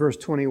 in verse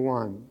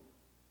 21.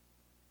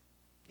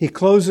 He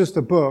closes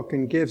the book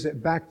and gives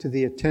it back to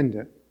the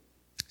attendant,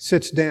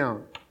 sits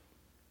down,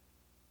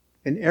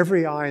 and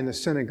every eye in the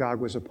synagogue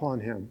was upon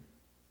him.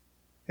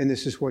 And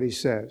this is what he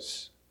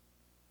says.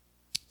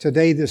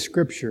 Today this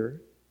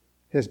scripture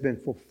has been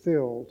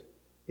fulfilled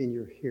in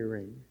your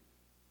hearing.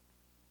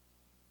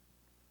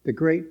 The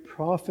great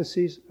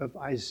prophecies of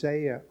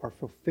Isaiah are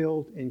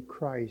fulfilled in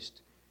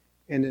Christ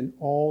and in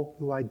all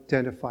who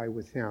identify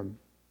with Him.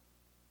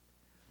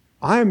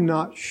 I'm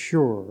not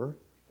sure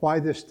why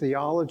this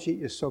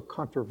theology is so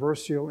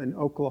controversial in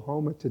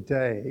Oklahoma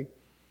today,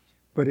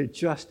 but it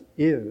just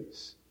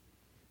is.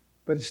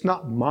 But it's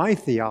not my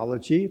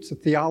theology, it's the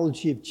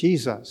theology of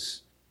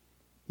Jesus.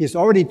 He has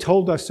already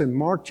told us in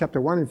Mark chapter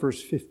 1 and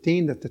verse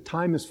 15 that the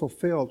time is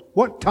fulfilled.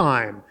 What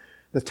time?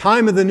 The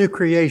time of the new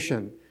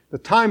creation, the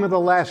time of the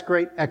last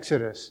great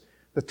Exodus,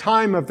 the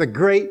time of the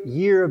great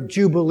year of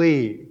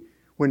Jubilee,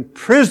 when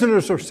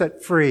prisoners are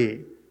set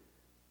free.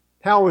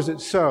 How is it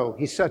so?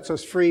 He sets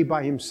us free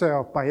by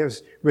Himself, by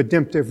His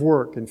redemptive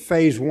work in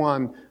phase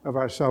 1 of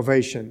our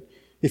salvation.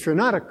 If you're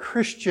not a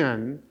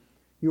Christian,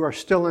 you are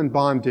still in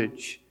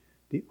bondage.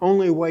 The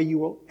only way you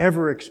will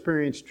ever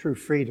experience true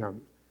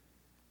freedom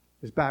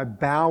is by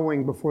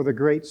bowing before the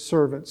great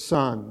servant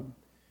Son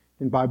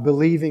and by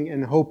believing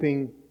and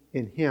hoping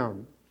in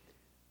Him.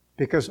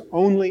 Because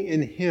only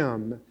in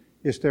Him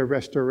is there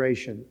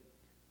restoration.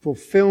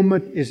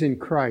 Fulfillment is in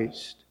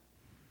Christ.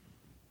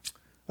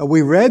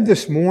 We read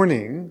this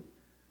morning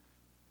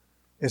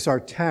as our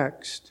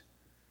text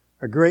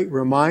a great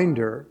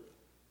reminder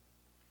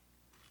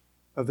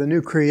of the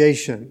new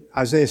creation,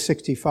 Isaiah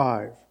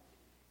 65.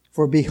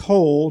 For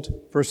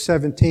behold, verse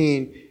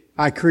 17,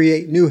 I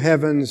create new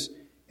heavens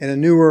and a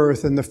new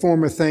earth, and the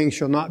former things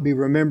shall not be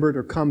remembered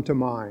or come to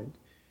mind.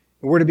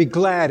 And we're to be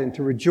glad and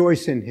to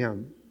rejoice in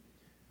Him.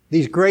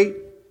 These great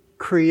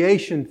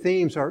creation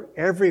themes are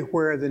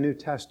everywhere in the New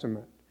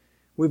Testament.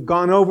 We've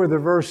gone over the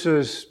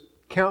verses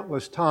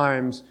countless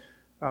times.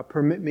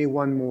 Permit me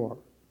one more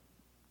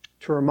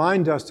to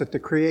remind us that the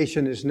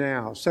creation is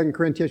now. 2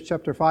 Corinthians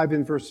chapter 5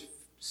 and verse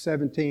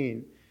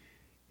 17.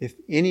 If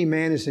any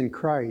man is in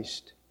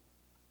Christ,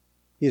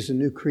 he is a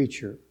new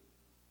creature.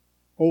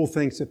 Old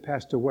things have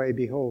passed away.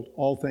 Behold,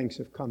 all things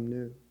have come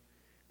new.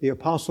 The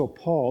Apostle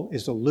Paul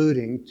is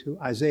alluding to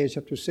Isaiah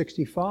chapter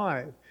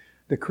 65.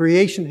 The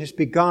creation has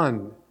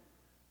begun.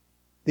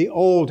 The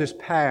old is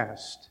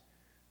past.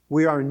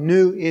 We are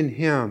new in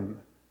Him.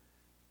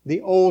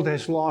 The old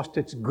has lost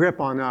its grip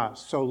on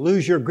us. So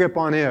lose your grip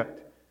on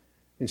it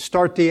and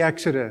start the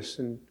Exodus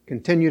and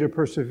continue to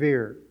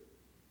persevere.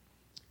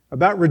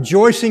 About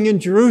rejoicing in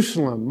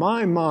Jerusalem.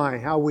 My,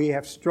 how we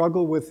have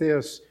struggled with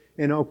this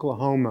in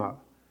Oklahoma.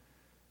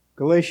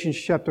 Galatians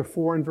chapter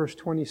 4 and verse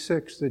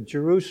 26, the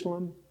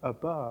Jerusalem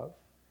above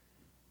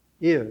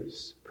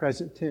is,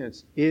 present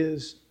tense,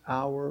 is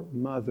our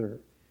mother.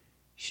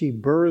 She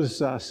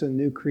births us a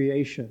new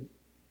creation.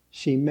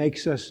 She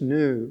makes us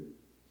new.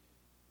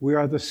 We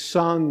are the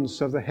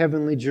sons of the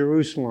heavenly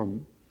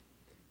Jerusalem.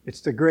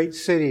 It's the great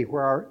city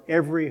where our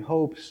every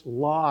hopes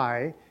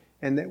lie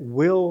and that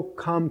will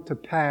come to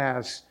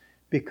pass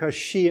because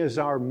she is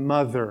our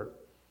mother.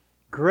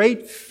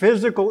 Great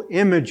physical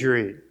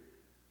imagery.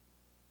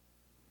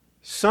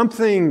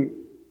 Something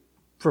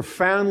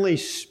profoundly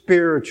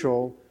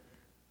spiritual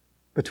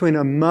between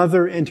a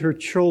mother and her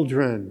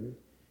children.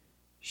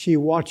 She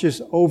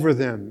watches over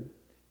them,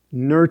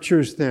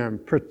 nurtures them,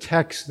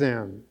 protects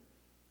them.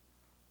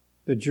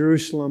 The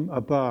Jerusalem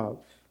above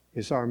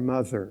is our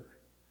mother.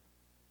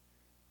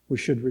 We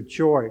should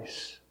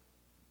rejoice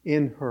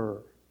in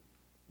her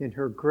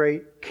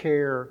great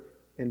care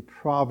and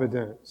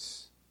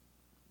providence,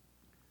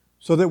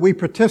 so that we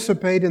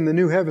participate in the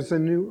new heavens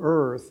and new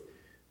earth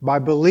by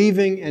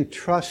believing and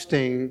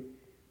trusting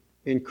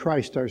in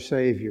Christ our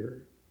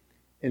Savior.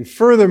 And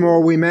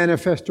furthermore, we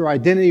manifest our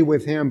identity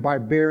with Him by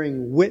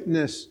bearing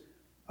witness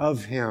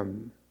of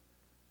Him.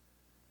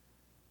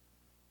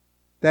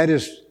 That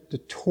is the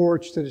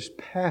torch that is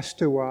passed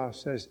to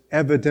us as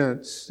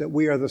evidence that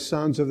we are the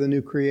sons of the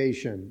new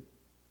creation.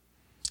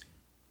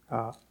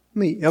 Let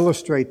me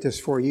illustrate this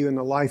for you in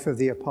the life of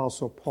the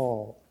Apostle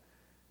Paul.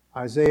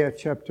 Isaiah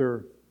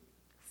chapter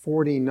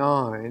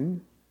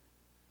 49,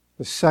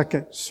 the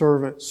second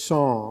servant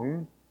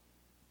song.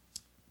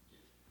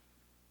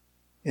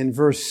 In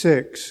verse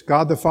 6,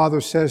 God the Father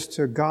says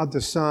to God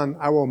the Son,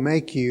 I will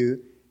make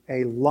you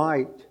a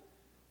light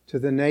to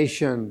the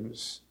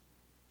nations.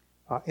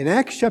 In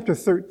Acts chapter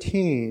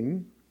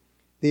 13,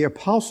 the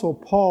Apostle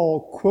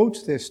Paul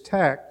quotes this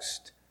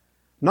text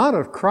not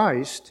of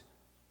Christ,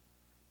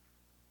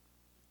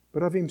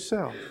 but of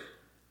himself.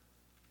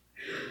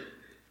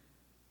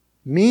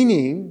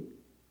 Meaning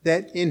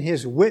that in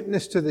his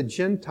witness to the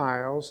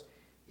Gentiles,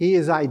 he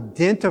is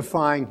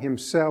identifying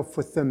himself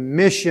with the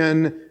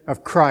mission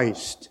of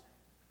Christ.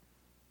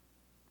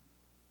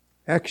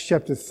 Acts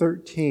chapter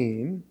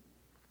 13,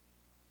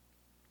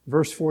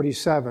 verse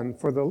 47,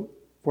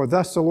 For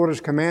thus the Lord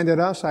has commanded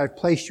us, I have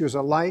placed you as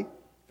a light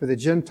for the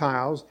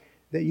Gentiles,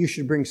 that you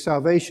should bring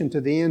salvation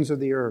to the ends of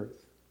the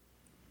earth.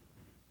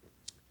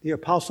 The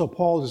Apostle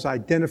Paul is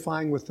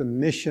identifying with the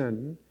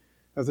mission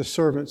of the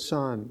servant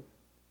son.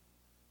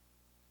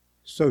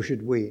 So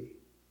should we.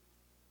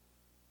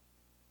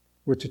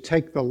 We're to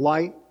take the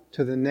light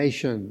to the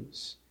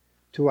nations,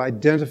 to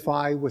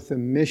identify with the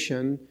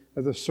mission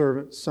of the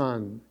servant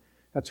son.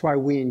 That's why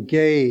we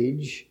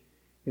engage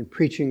in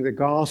preaching the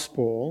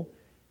gospel,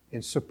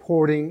 in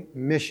supporting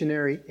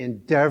missionary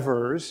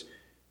endeavors,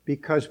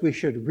 because we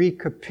should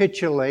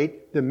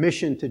recapitulate the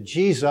mission to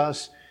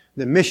Jesus,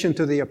 the mission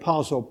to the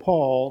Apostle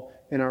Paul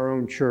in our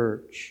own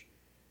church.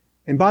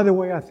 And by the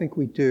way, I think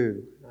we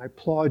do. I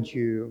applaud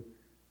you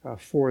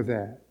for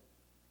that.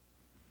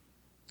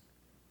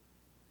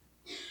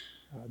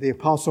 The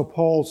Apostle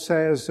Paul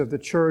says of the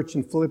church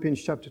in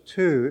Philippians chapter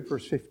 2,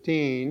 verse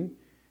 15,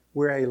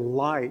 we're a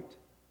light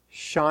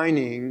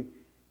shining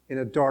in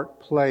a dark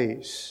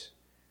place,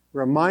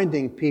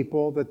 reminding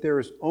people that there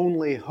is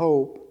only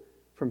hope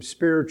from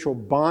spiritual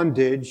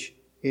bondage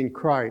in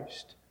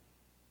Christ.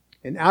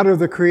 And out of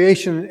the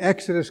creation in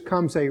Exodus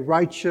comes a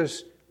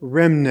righteous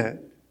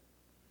remnant.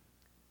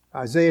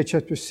 Isaiah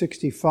chapter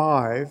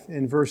 65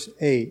 and verse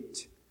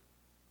 8.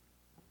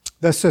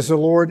 Thus says the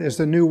Lord, as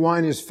the new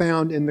wine is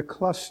found in the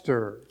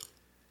cluster.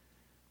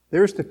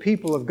 There's the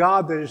people of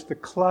God that is the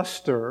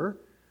cluster,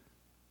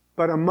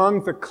 but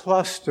among the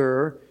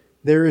cluster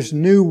there is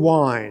new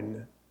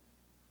wine.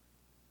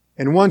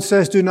 And one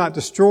says, do not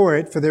destroy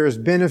it, for there is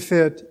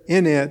benefit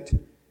in it,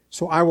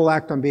 so I will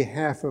act on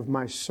behalf of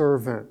my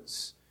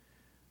servants.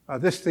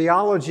 This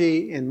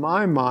theology, in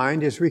my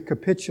mind, is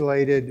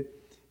recapitulated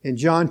in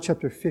John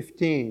chapter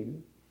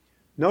 15.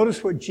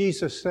 Notice what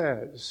Jesus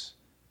says.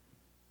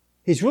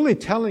 He's really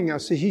telling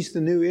us that He's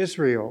the new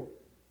Israel.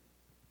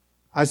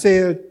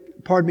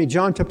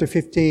 John chapter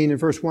 15 and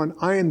verse 1,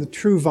 I am the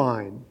true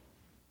vine.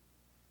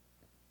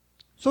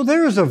 So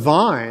there is a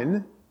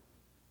vine.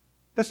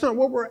 That's not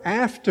what we're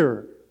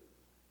after.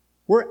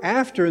 We're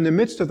after, in the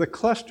midst of the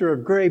cluster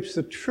of grapes,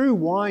 the true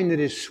wine that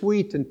is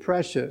sweet and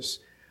precious.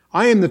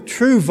 I am the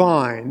true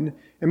vine,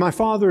 and my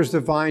Father is the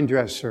vine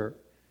dresser.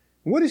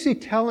 What is He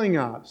telling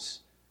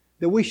us?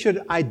 That we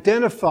should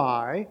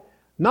identify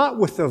not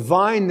with the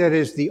vine that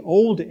is the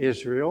old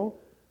Israel,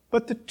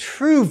 but the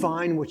true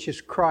vine, which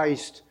is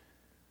Christ,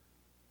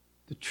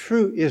 the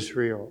true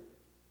Israel.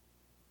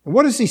 And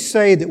what does He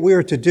say that we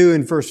are to do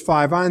in verse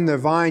 5? I am the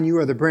vine, you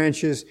are the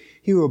branches.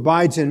 He who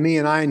abides in me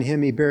and I in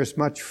him, he bears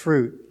much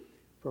fruit.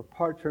 For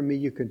apart from me,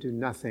 you can do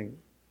nothing.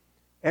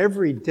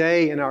 Every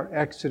day in our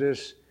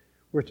Exodus,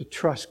 we're to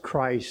trust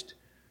Christ.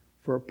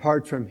 For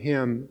apart from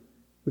Him,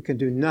 we can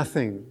do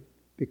nothing,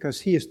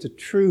 because He is the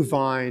true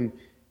vine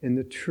and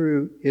the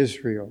true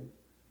Israel.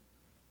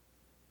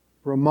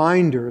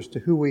 Reminders to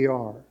who we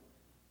are.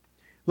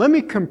 Let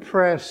me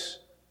compress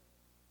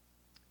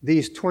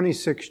these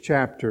 26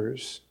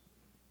 chapters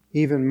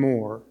even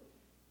more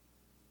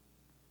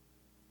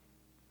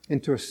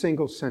into a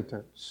single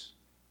sentence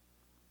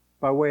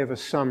by way of a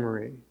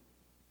summary.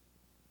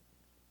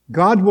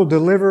 God will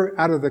deliver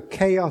out of the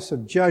chaos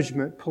of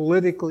judgment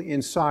politically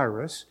in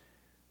Cyrus,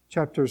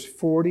 chapters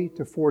 40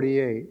 to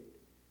 48,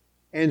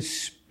 and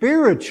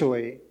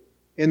spiritually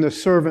in the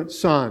servant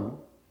son,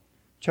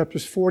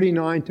 chapters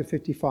 49 to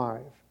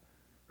 55,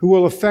 who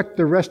will effect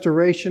the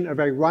restoration of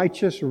a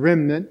righteous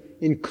remnant,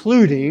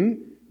 including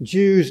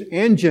Jews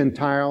and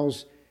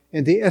Gentiles,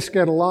 and the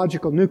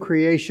eschatological new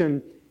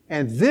creation.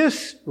 And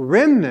this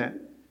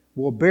remnant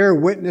will bear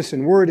witness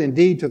in word and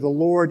deed to the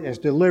Lord as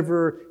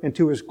deliverer and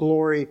to His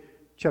glory,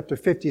 chapter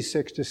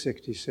 56 to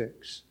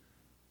 66.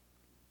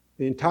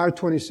 The entire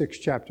 26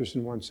 chapters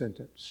in one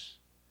sentence.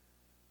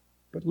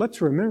 But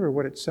let's remember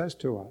what it says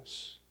to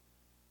us.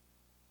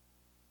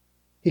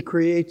 He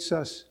creates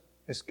us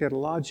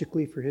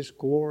eschatologically for His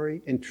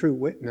glory and true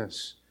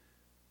witness,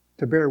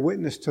 to bear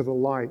witness to the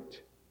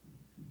light,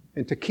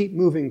 and to keep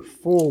moving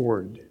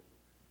forward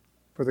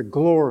for the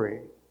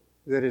glory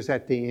that is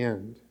at the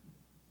end.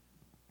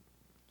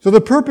 So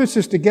the purpose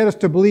is to get us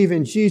to believe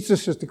in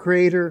Jesus as the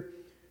Creator,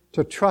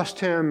 to trust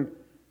Him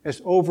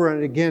as over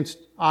and against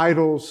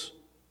idols,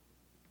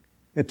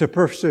 and to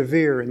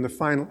persevere in the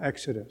final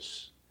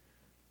exodus.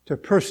 To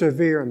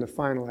persevere in the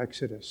final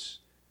exodus.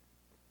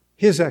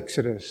 His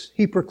exodus.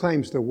 He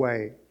proclaims the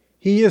way.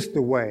 He is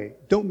the way.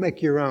 Don't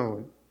make your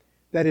own.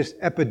 That is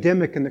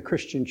epidemic in the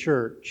Christian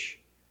church.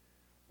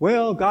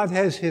 Well, God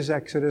has His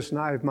exodus and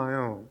I have my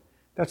own.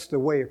 That's the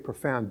way of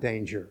profound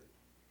danger.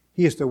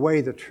 He is the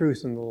way, the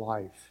truth, and the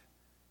life.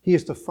 He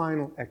is the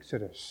final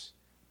exodus.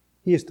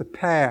 He is the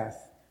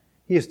path.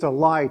 He is the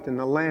light and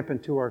the lamp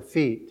unto our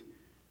feet,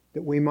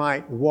 that we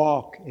might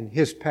walk in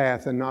His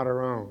path and not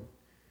our own.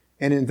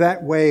 And in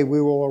that way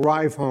we will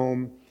arrive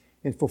home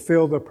and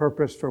fulfill the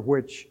purpose for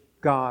which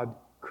God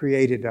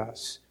created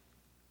us.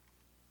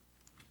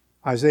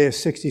 Isaiah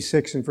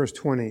 66 and verse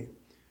 20.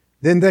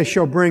 Then they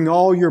shall bring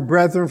all your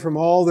brethren from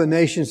all the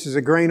nations as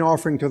a grain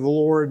offering to the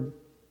Lord,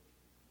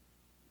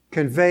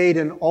 conveyed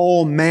in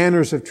all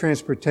manners of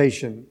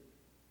transportation,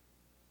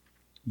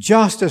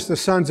 just as the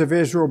sons of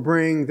Israel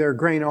bring their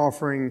grain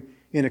offering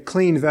in a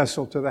clean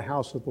vessel to the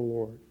house of the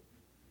Lord.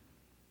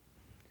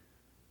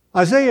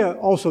 Isaiah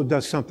also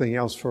does something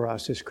else for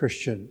us as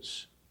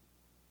Christians.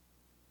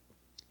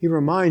 He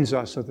reminds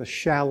us of the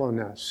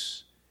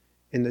shallowness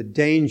and the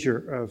danger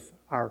of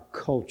our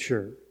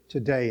culture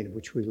today in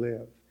which we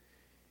live.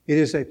 It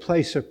is a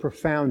place of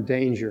profound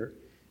danger.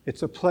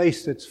 It's a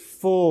place that's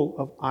full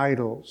of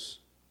idols.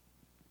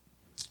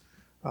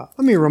 Let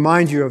me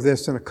remind you of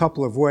this in a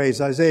couple of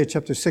ways. Isaiah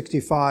chapter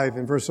 65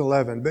 and verse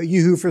 11. But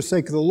you who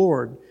forsake the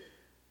Lord,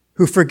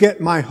 who forget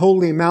my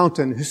holy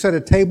mountain, who set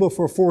a table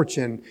for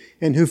fortune,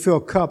 and who fill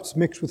cups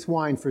mixed with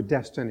wine for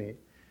destiny.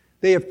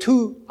 They have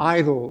two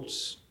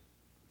idols.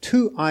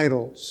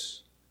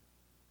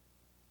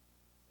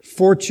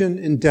 Fortune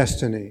and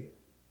destiny.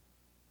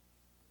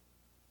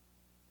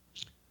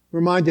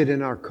 Reminded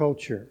in our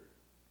culture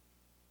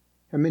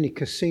how many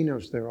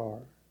casinos there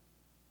are,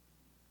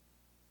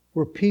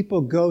 where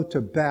people go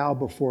to bow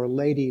before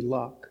Lady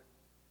Luck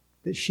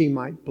that she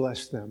might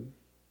bless them.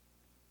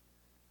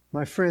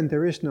 My friend,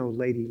 there is no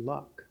Lady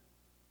Luck.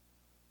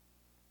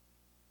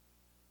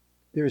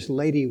 There is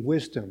Lady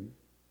Wisdom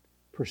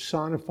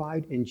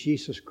personified in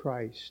Jesus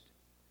Christ.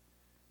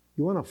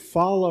 You want to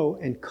follow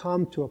and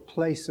come to a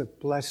place of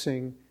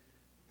blessing,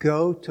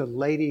 go to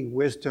Lady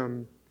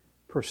Wisdom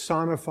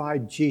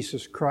personified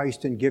Jesus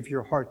Christ and give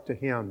your heart to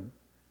Him.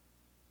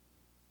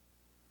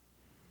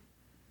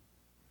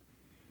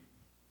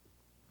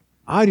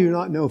 I do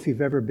not know if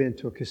you've ever been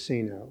to a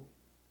casino.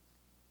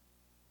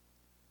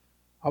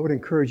 I would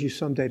encourage you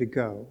someday to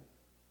go,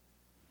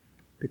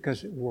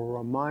 because it will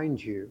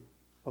remind you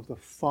of the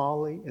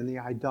folly and the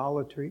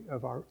idolatry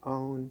of our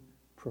own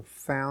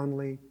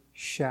profoundly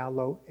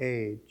shallow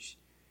age.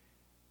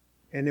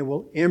 And it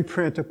will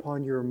imprint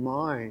upon your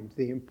mind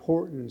the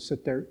importance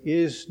that there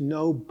is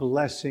no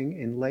blessing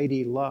in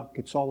Lady Luck.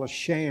 It's all a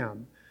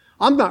sham.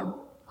 I'm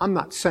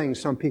not saying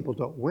some people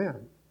don't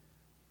win.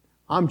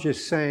 I'm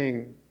just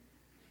saying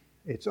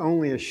it's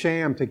only a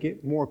sham to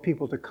get more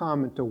people to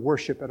come and to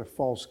worship at a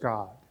false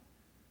god.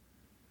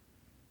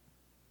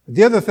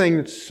 The other thing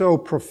that's so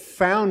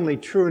profoundly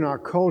true in our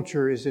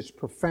culture is its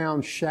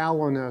profound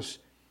shallowness,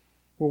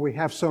 where we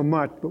have so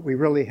much, but we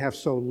really have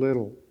so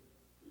little.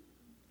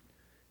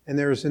 And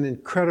there is an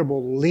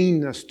incredible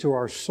leanness to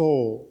our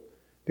soul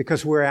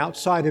because we're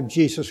outside of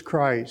Jesus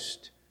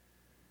Christ.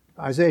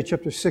 Isaiah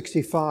chapter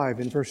 65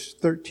 and verse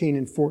 13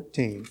 and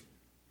 14.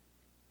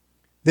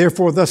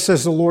 Therefore, thus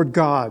says the Lord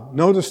God.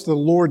 Notice the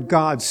Lord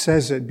God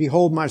says it.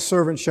 Behold, my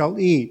servant shall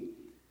eat,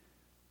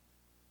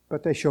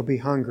 but they shall be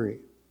hungry.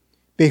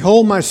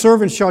 Behold, my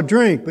servant shall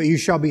drink, but you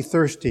shall be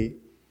thirsty.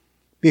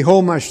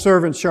 Behold, my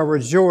servant shall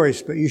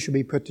rejoice, but you shall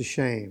be put to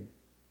shame.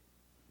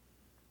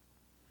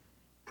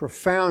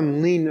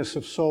 Profound leanness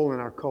of soul in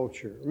our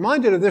culture.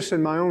 Reminded of this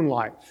in my own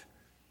life.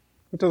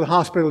 Went to the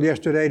hospital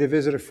yesterday to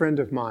visit a friend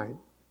of mine.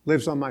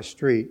 Lives on my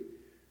street.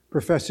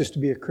 Professes to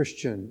be a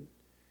Christian.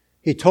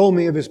 He told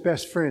me of his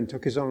best friend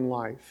took his own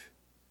life.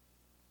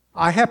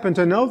 I happen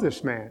to know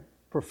this man.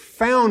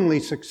 Profoundly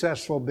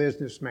successful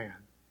businessman.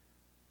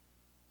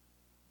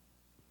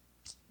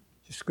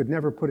 Just could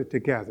never put it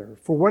together.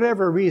 For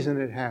whatever reason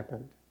it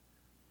happened.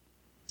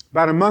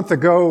 About a month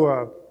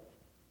ago, an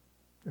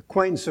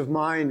acquaintance of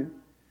mine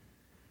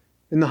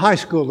in the high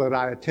school that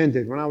I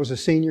attended, when I was a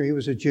senior, he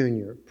was a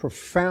junior.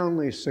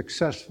 Profoundly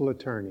successful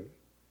attorney.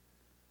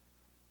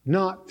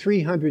 Not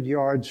 300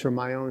 yards from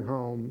my own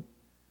home.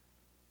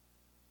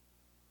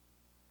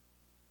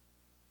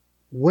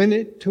 Went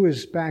it to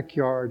his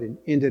backyard and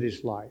ended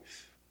his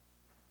life.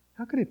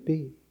 How could it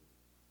be?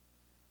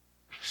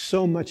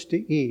 So much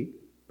to eat,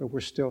 but we're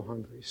still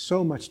hungry.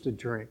 So much to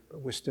drink, but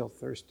we're still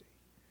thirsty.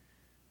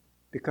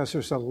 Because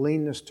there's a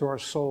leanness to our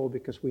soul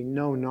because we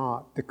know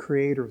not the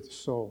Creator of the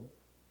soul.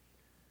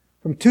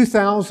 From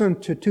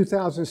 2000 to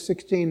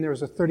 2016, there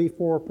was a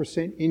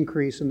 34%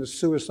 increase in the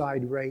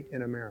suicide rate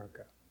in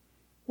America.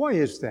 Why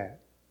is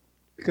that?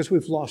 Because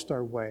we've lost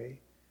our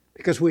way.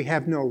 Because we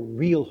have no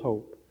real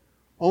hope.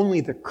 Only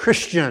the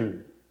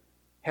Christian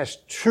has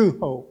true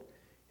hope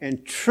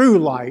and true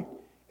light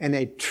and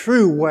a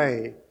true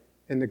way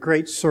in the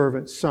great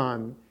servant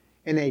Son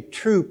and a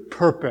true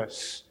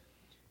purpose.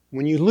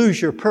 When you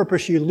lose your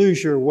purpose, you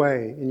lose your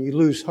way and you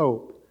lose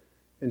hope.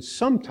 And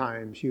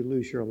sometimes you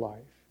lose your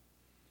life.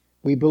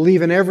 We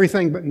believe in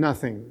everything but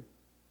nothing.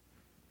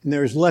 And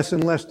there's less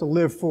and less to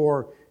live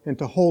for and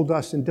to hold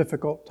us in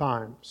difficult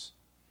times.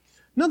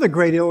 Another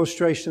great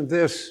illustration of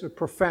this, the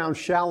profound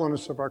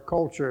shallowness of our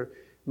culture,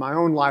 my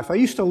own life. I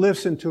used to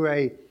listen to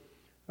a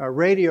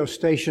radio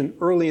station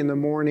early in the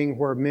morning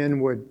where men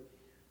would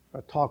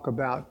talk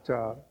about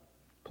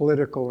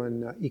political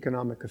and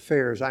economic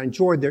affairs. I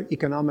enjoyed their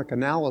economic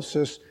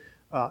analysis,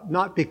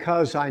 not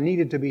because I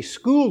needed to be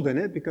schooled in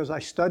it, because I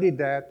studied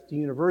that at the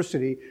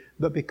university,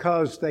 but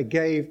because they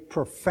gave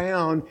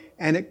profound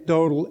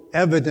anecdotal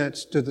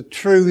evidence to the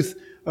truth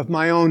of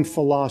my own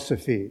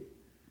philosophy.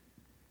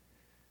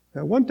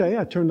 Now, one day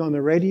I turned on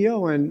the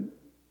radio and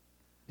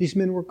these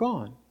men were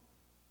gone.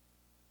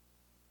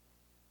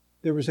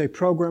 There was a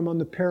program on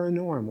the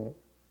paranormal.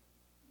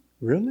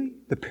 Really?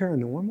 The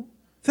paranormal?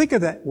 Think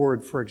of that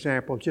word, for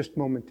example, just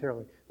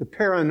momentarily. The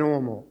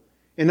paranormal.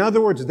 In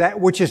other words, that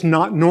which is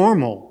not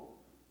normal.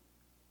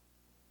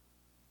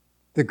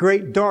 The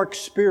great dark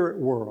spirit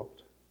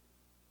world.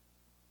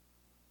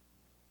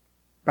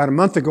 About a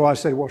month ago I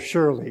said, well,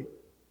 surely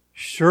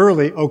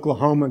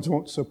Oklahomans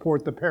won't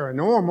support the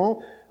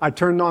paranormal. I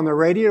turned on the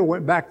radio,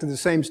 went back to the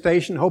same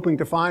station, hoping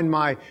to find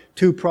my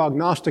two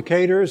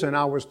prognosticators, and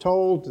I was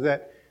told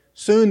that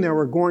soon they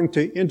were going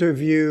to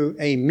interview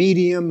a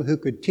medium who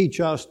could teach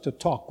us to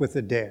talk with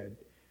the dead.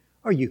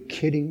 Are you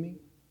kidding me?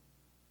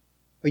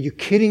 Are you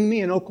kidding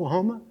me in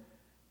Oklahoma?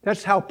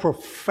 That's how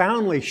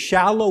profoundly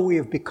shallow we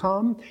have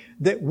become,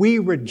 that we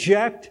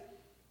reject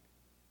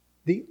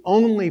the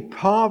only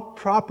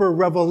proper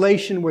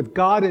revelation with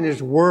God and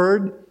His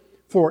Word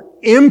for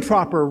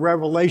improper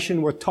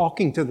revelation with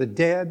talking to the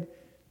dead.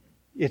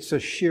 It's a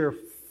sheer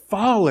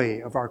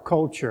folly of our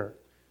culture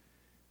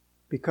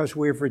because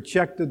we have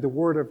rejected the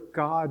Word of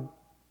God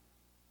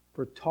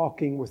for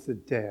talking with the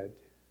dead.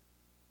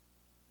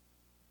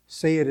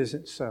 Say it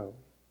isn't so.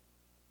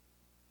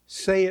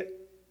 Say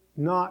it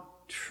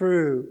not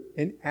true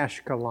in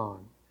Ashkelon,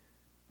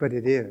 but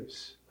it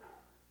is.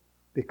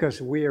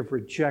 Because we have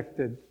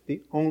rejected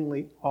the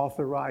only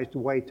authorized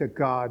way to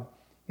God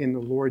in the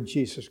Lord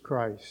Jesus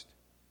Christ.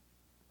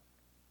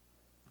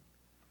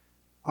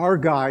 Our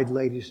guide,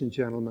 ladies and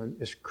gentlemen,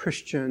 as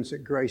Christians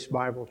at Grace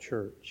Bible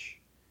Church,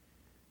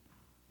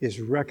 is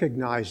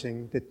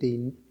recognizing that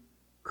the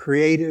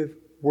creative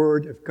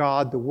Word of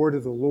God, the Word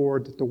of the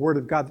Lord, that the Word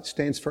of God that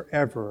stands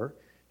forever,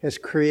 has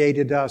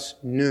created us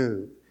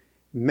new,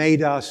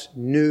 made us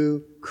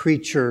new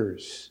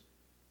creatures.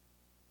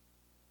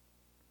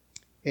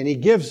 And He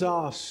gives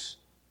us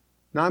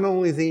not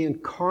only the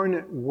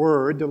incarnate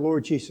Word, the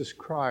Lord Jesus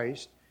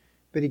Christ,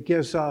 but He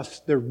gives us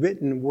the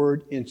written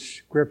Word in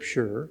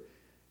Scripture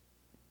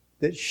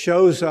that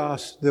shows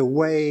us the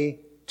way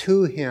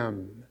to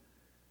Him,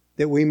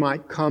 that we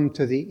might come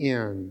to the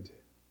end.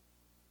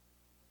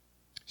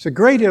 It's a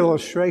great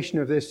illustration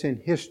of this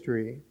in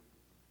history.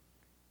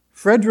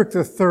 Frederick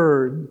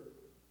III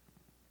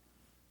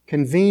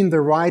convened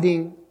the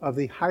writing of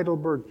the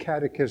Heidelberg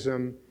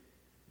Catechism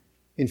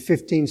in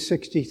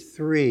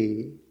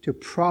 1563 to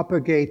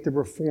propagate the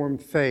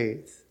Reformed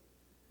faith.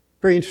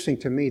 Very interesting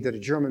to me that a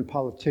German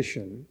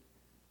politician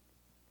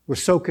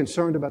was so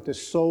concerned about the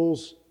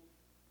souls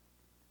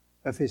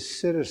of his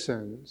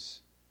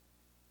citizens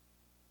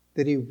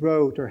that he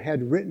wrote or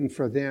had written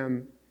for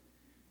them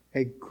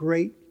a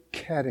great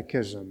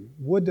catechism.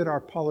 Would that our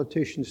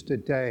politicians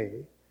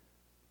today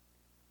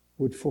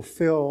would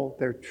fulfill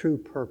their true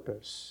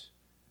purpose.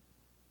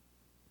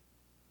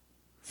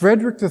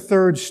 Frederick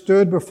III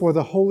stood before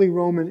the Holy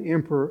Roman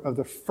Emperor of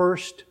the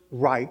First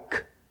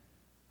Reich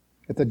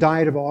at the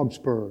Diet of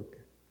Augsburg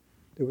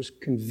that was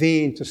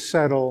convened to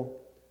settle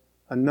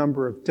a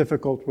number of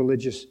difficult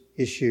religious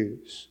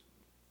issues.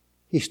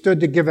 He stood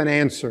to give an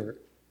answer.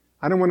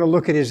 I don't want to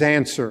look at his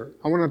answer.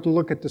 I want to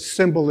look at the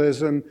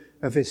symbolism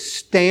of his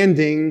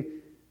standing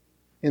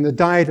in the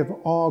Diet of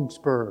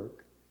Augsburg,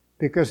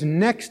 because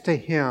next to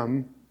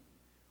him,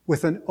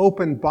 with an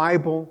open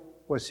Bible,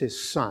 was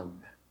his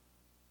son.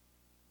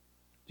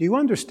 Do you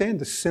understand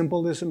the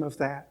symbolism of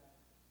that?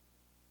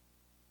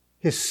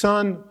 His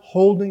son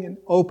holding an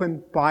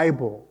open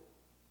Bible.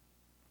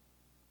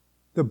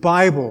 The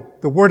Bible,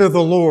 the Word of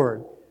the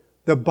Lord.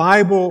 The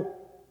Bible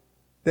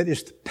that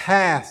is the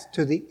path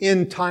to the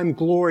end-time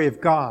glory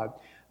of God.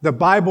 The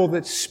Bible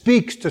that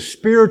speaks to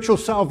spiritual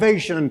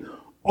salvation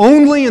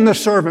only in the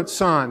servant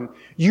son.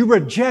 You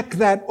reject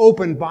that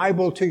open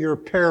Bible to your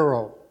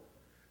peril,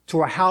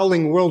 to a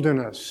howling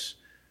wilderness,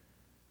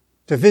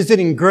 to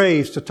visiting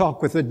graves, to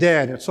talk with the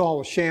dead. It's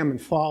all a sham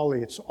and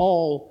folly. It's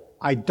all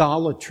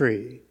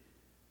idolatry.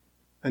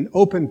 An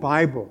open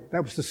Bible,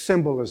 that was the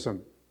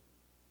symbolism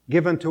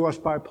given to us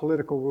by a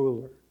political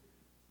ruler.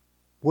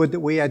 Would that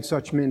we had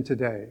such men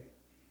today.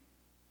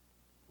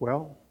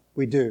 Well,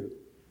 we do.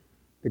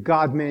 The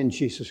God-man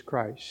Jesus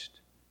Christ,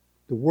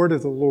 the Word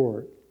of the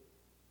Lord,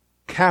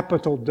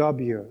 capital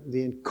W,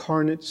 the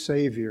incarnate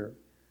Savior,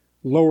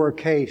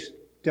 lowercase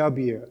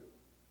w,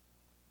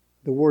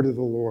 the Word of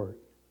the Lord.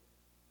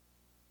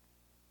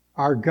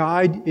 Our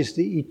guide is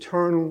the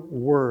eternal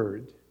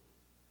Word,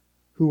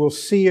 who will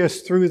see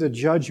us through the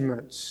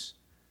judgments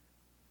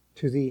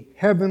to the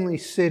heavenly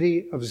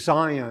city of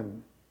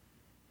Zion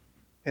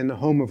and the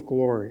home of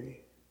glory.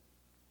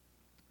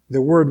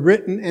 The Word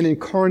written and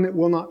incarnate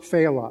will not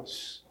fail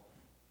us.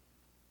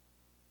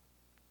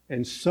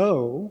 And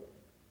so,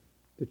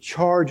 the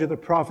charge of the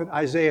prophet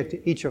Isaiah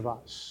to each of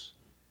us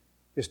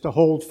is to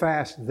hold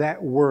fast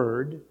that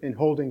word in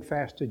holding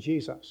fast to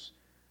Jesus.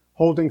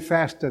 Holding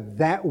fast to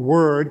that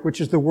word,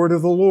 which is the word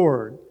of the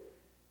Lord,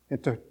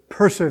 and to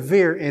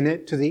persevere in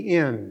it to the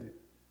end,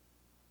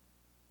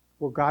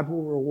 where God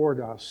will reward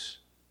us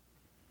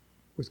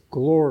with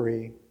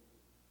glory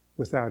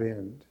without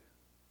end.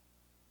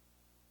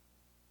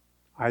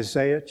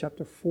 Isaiah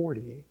chapter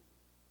 40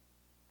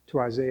 to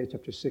Isaiah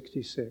chapter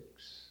 66.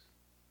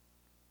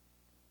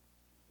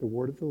 The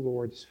word of the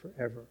Lord is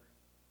forever.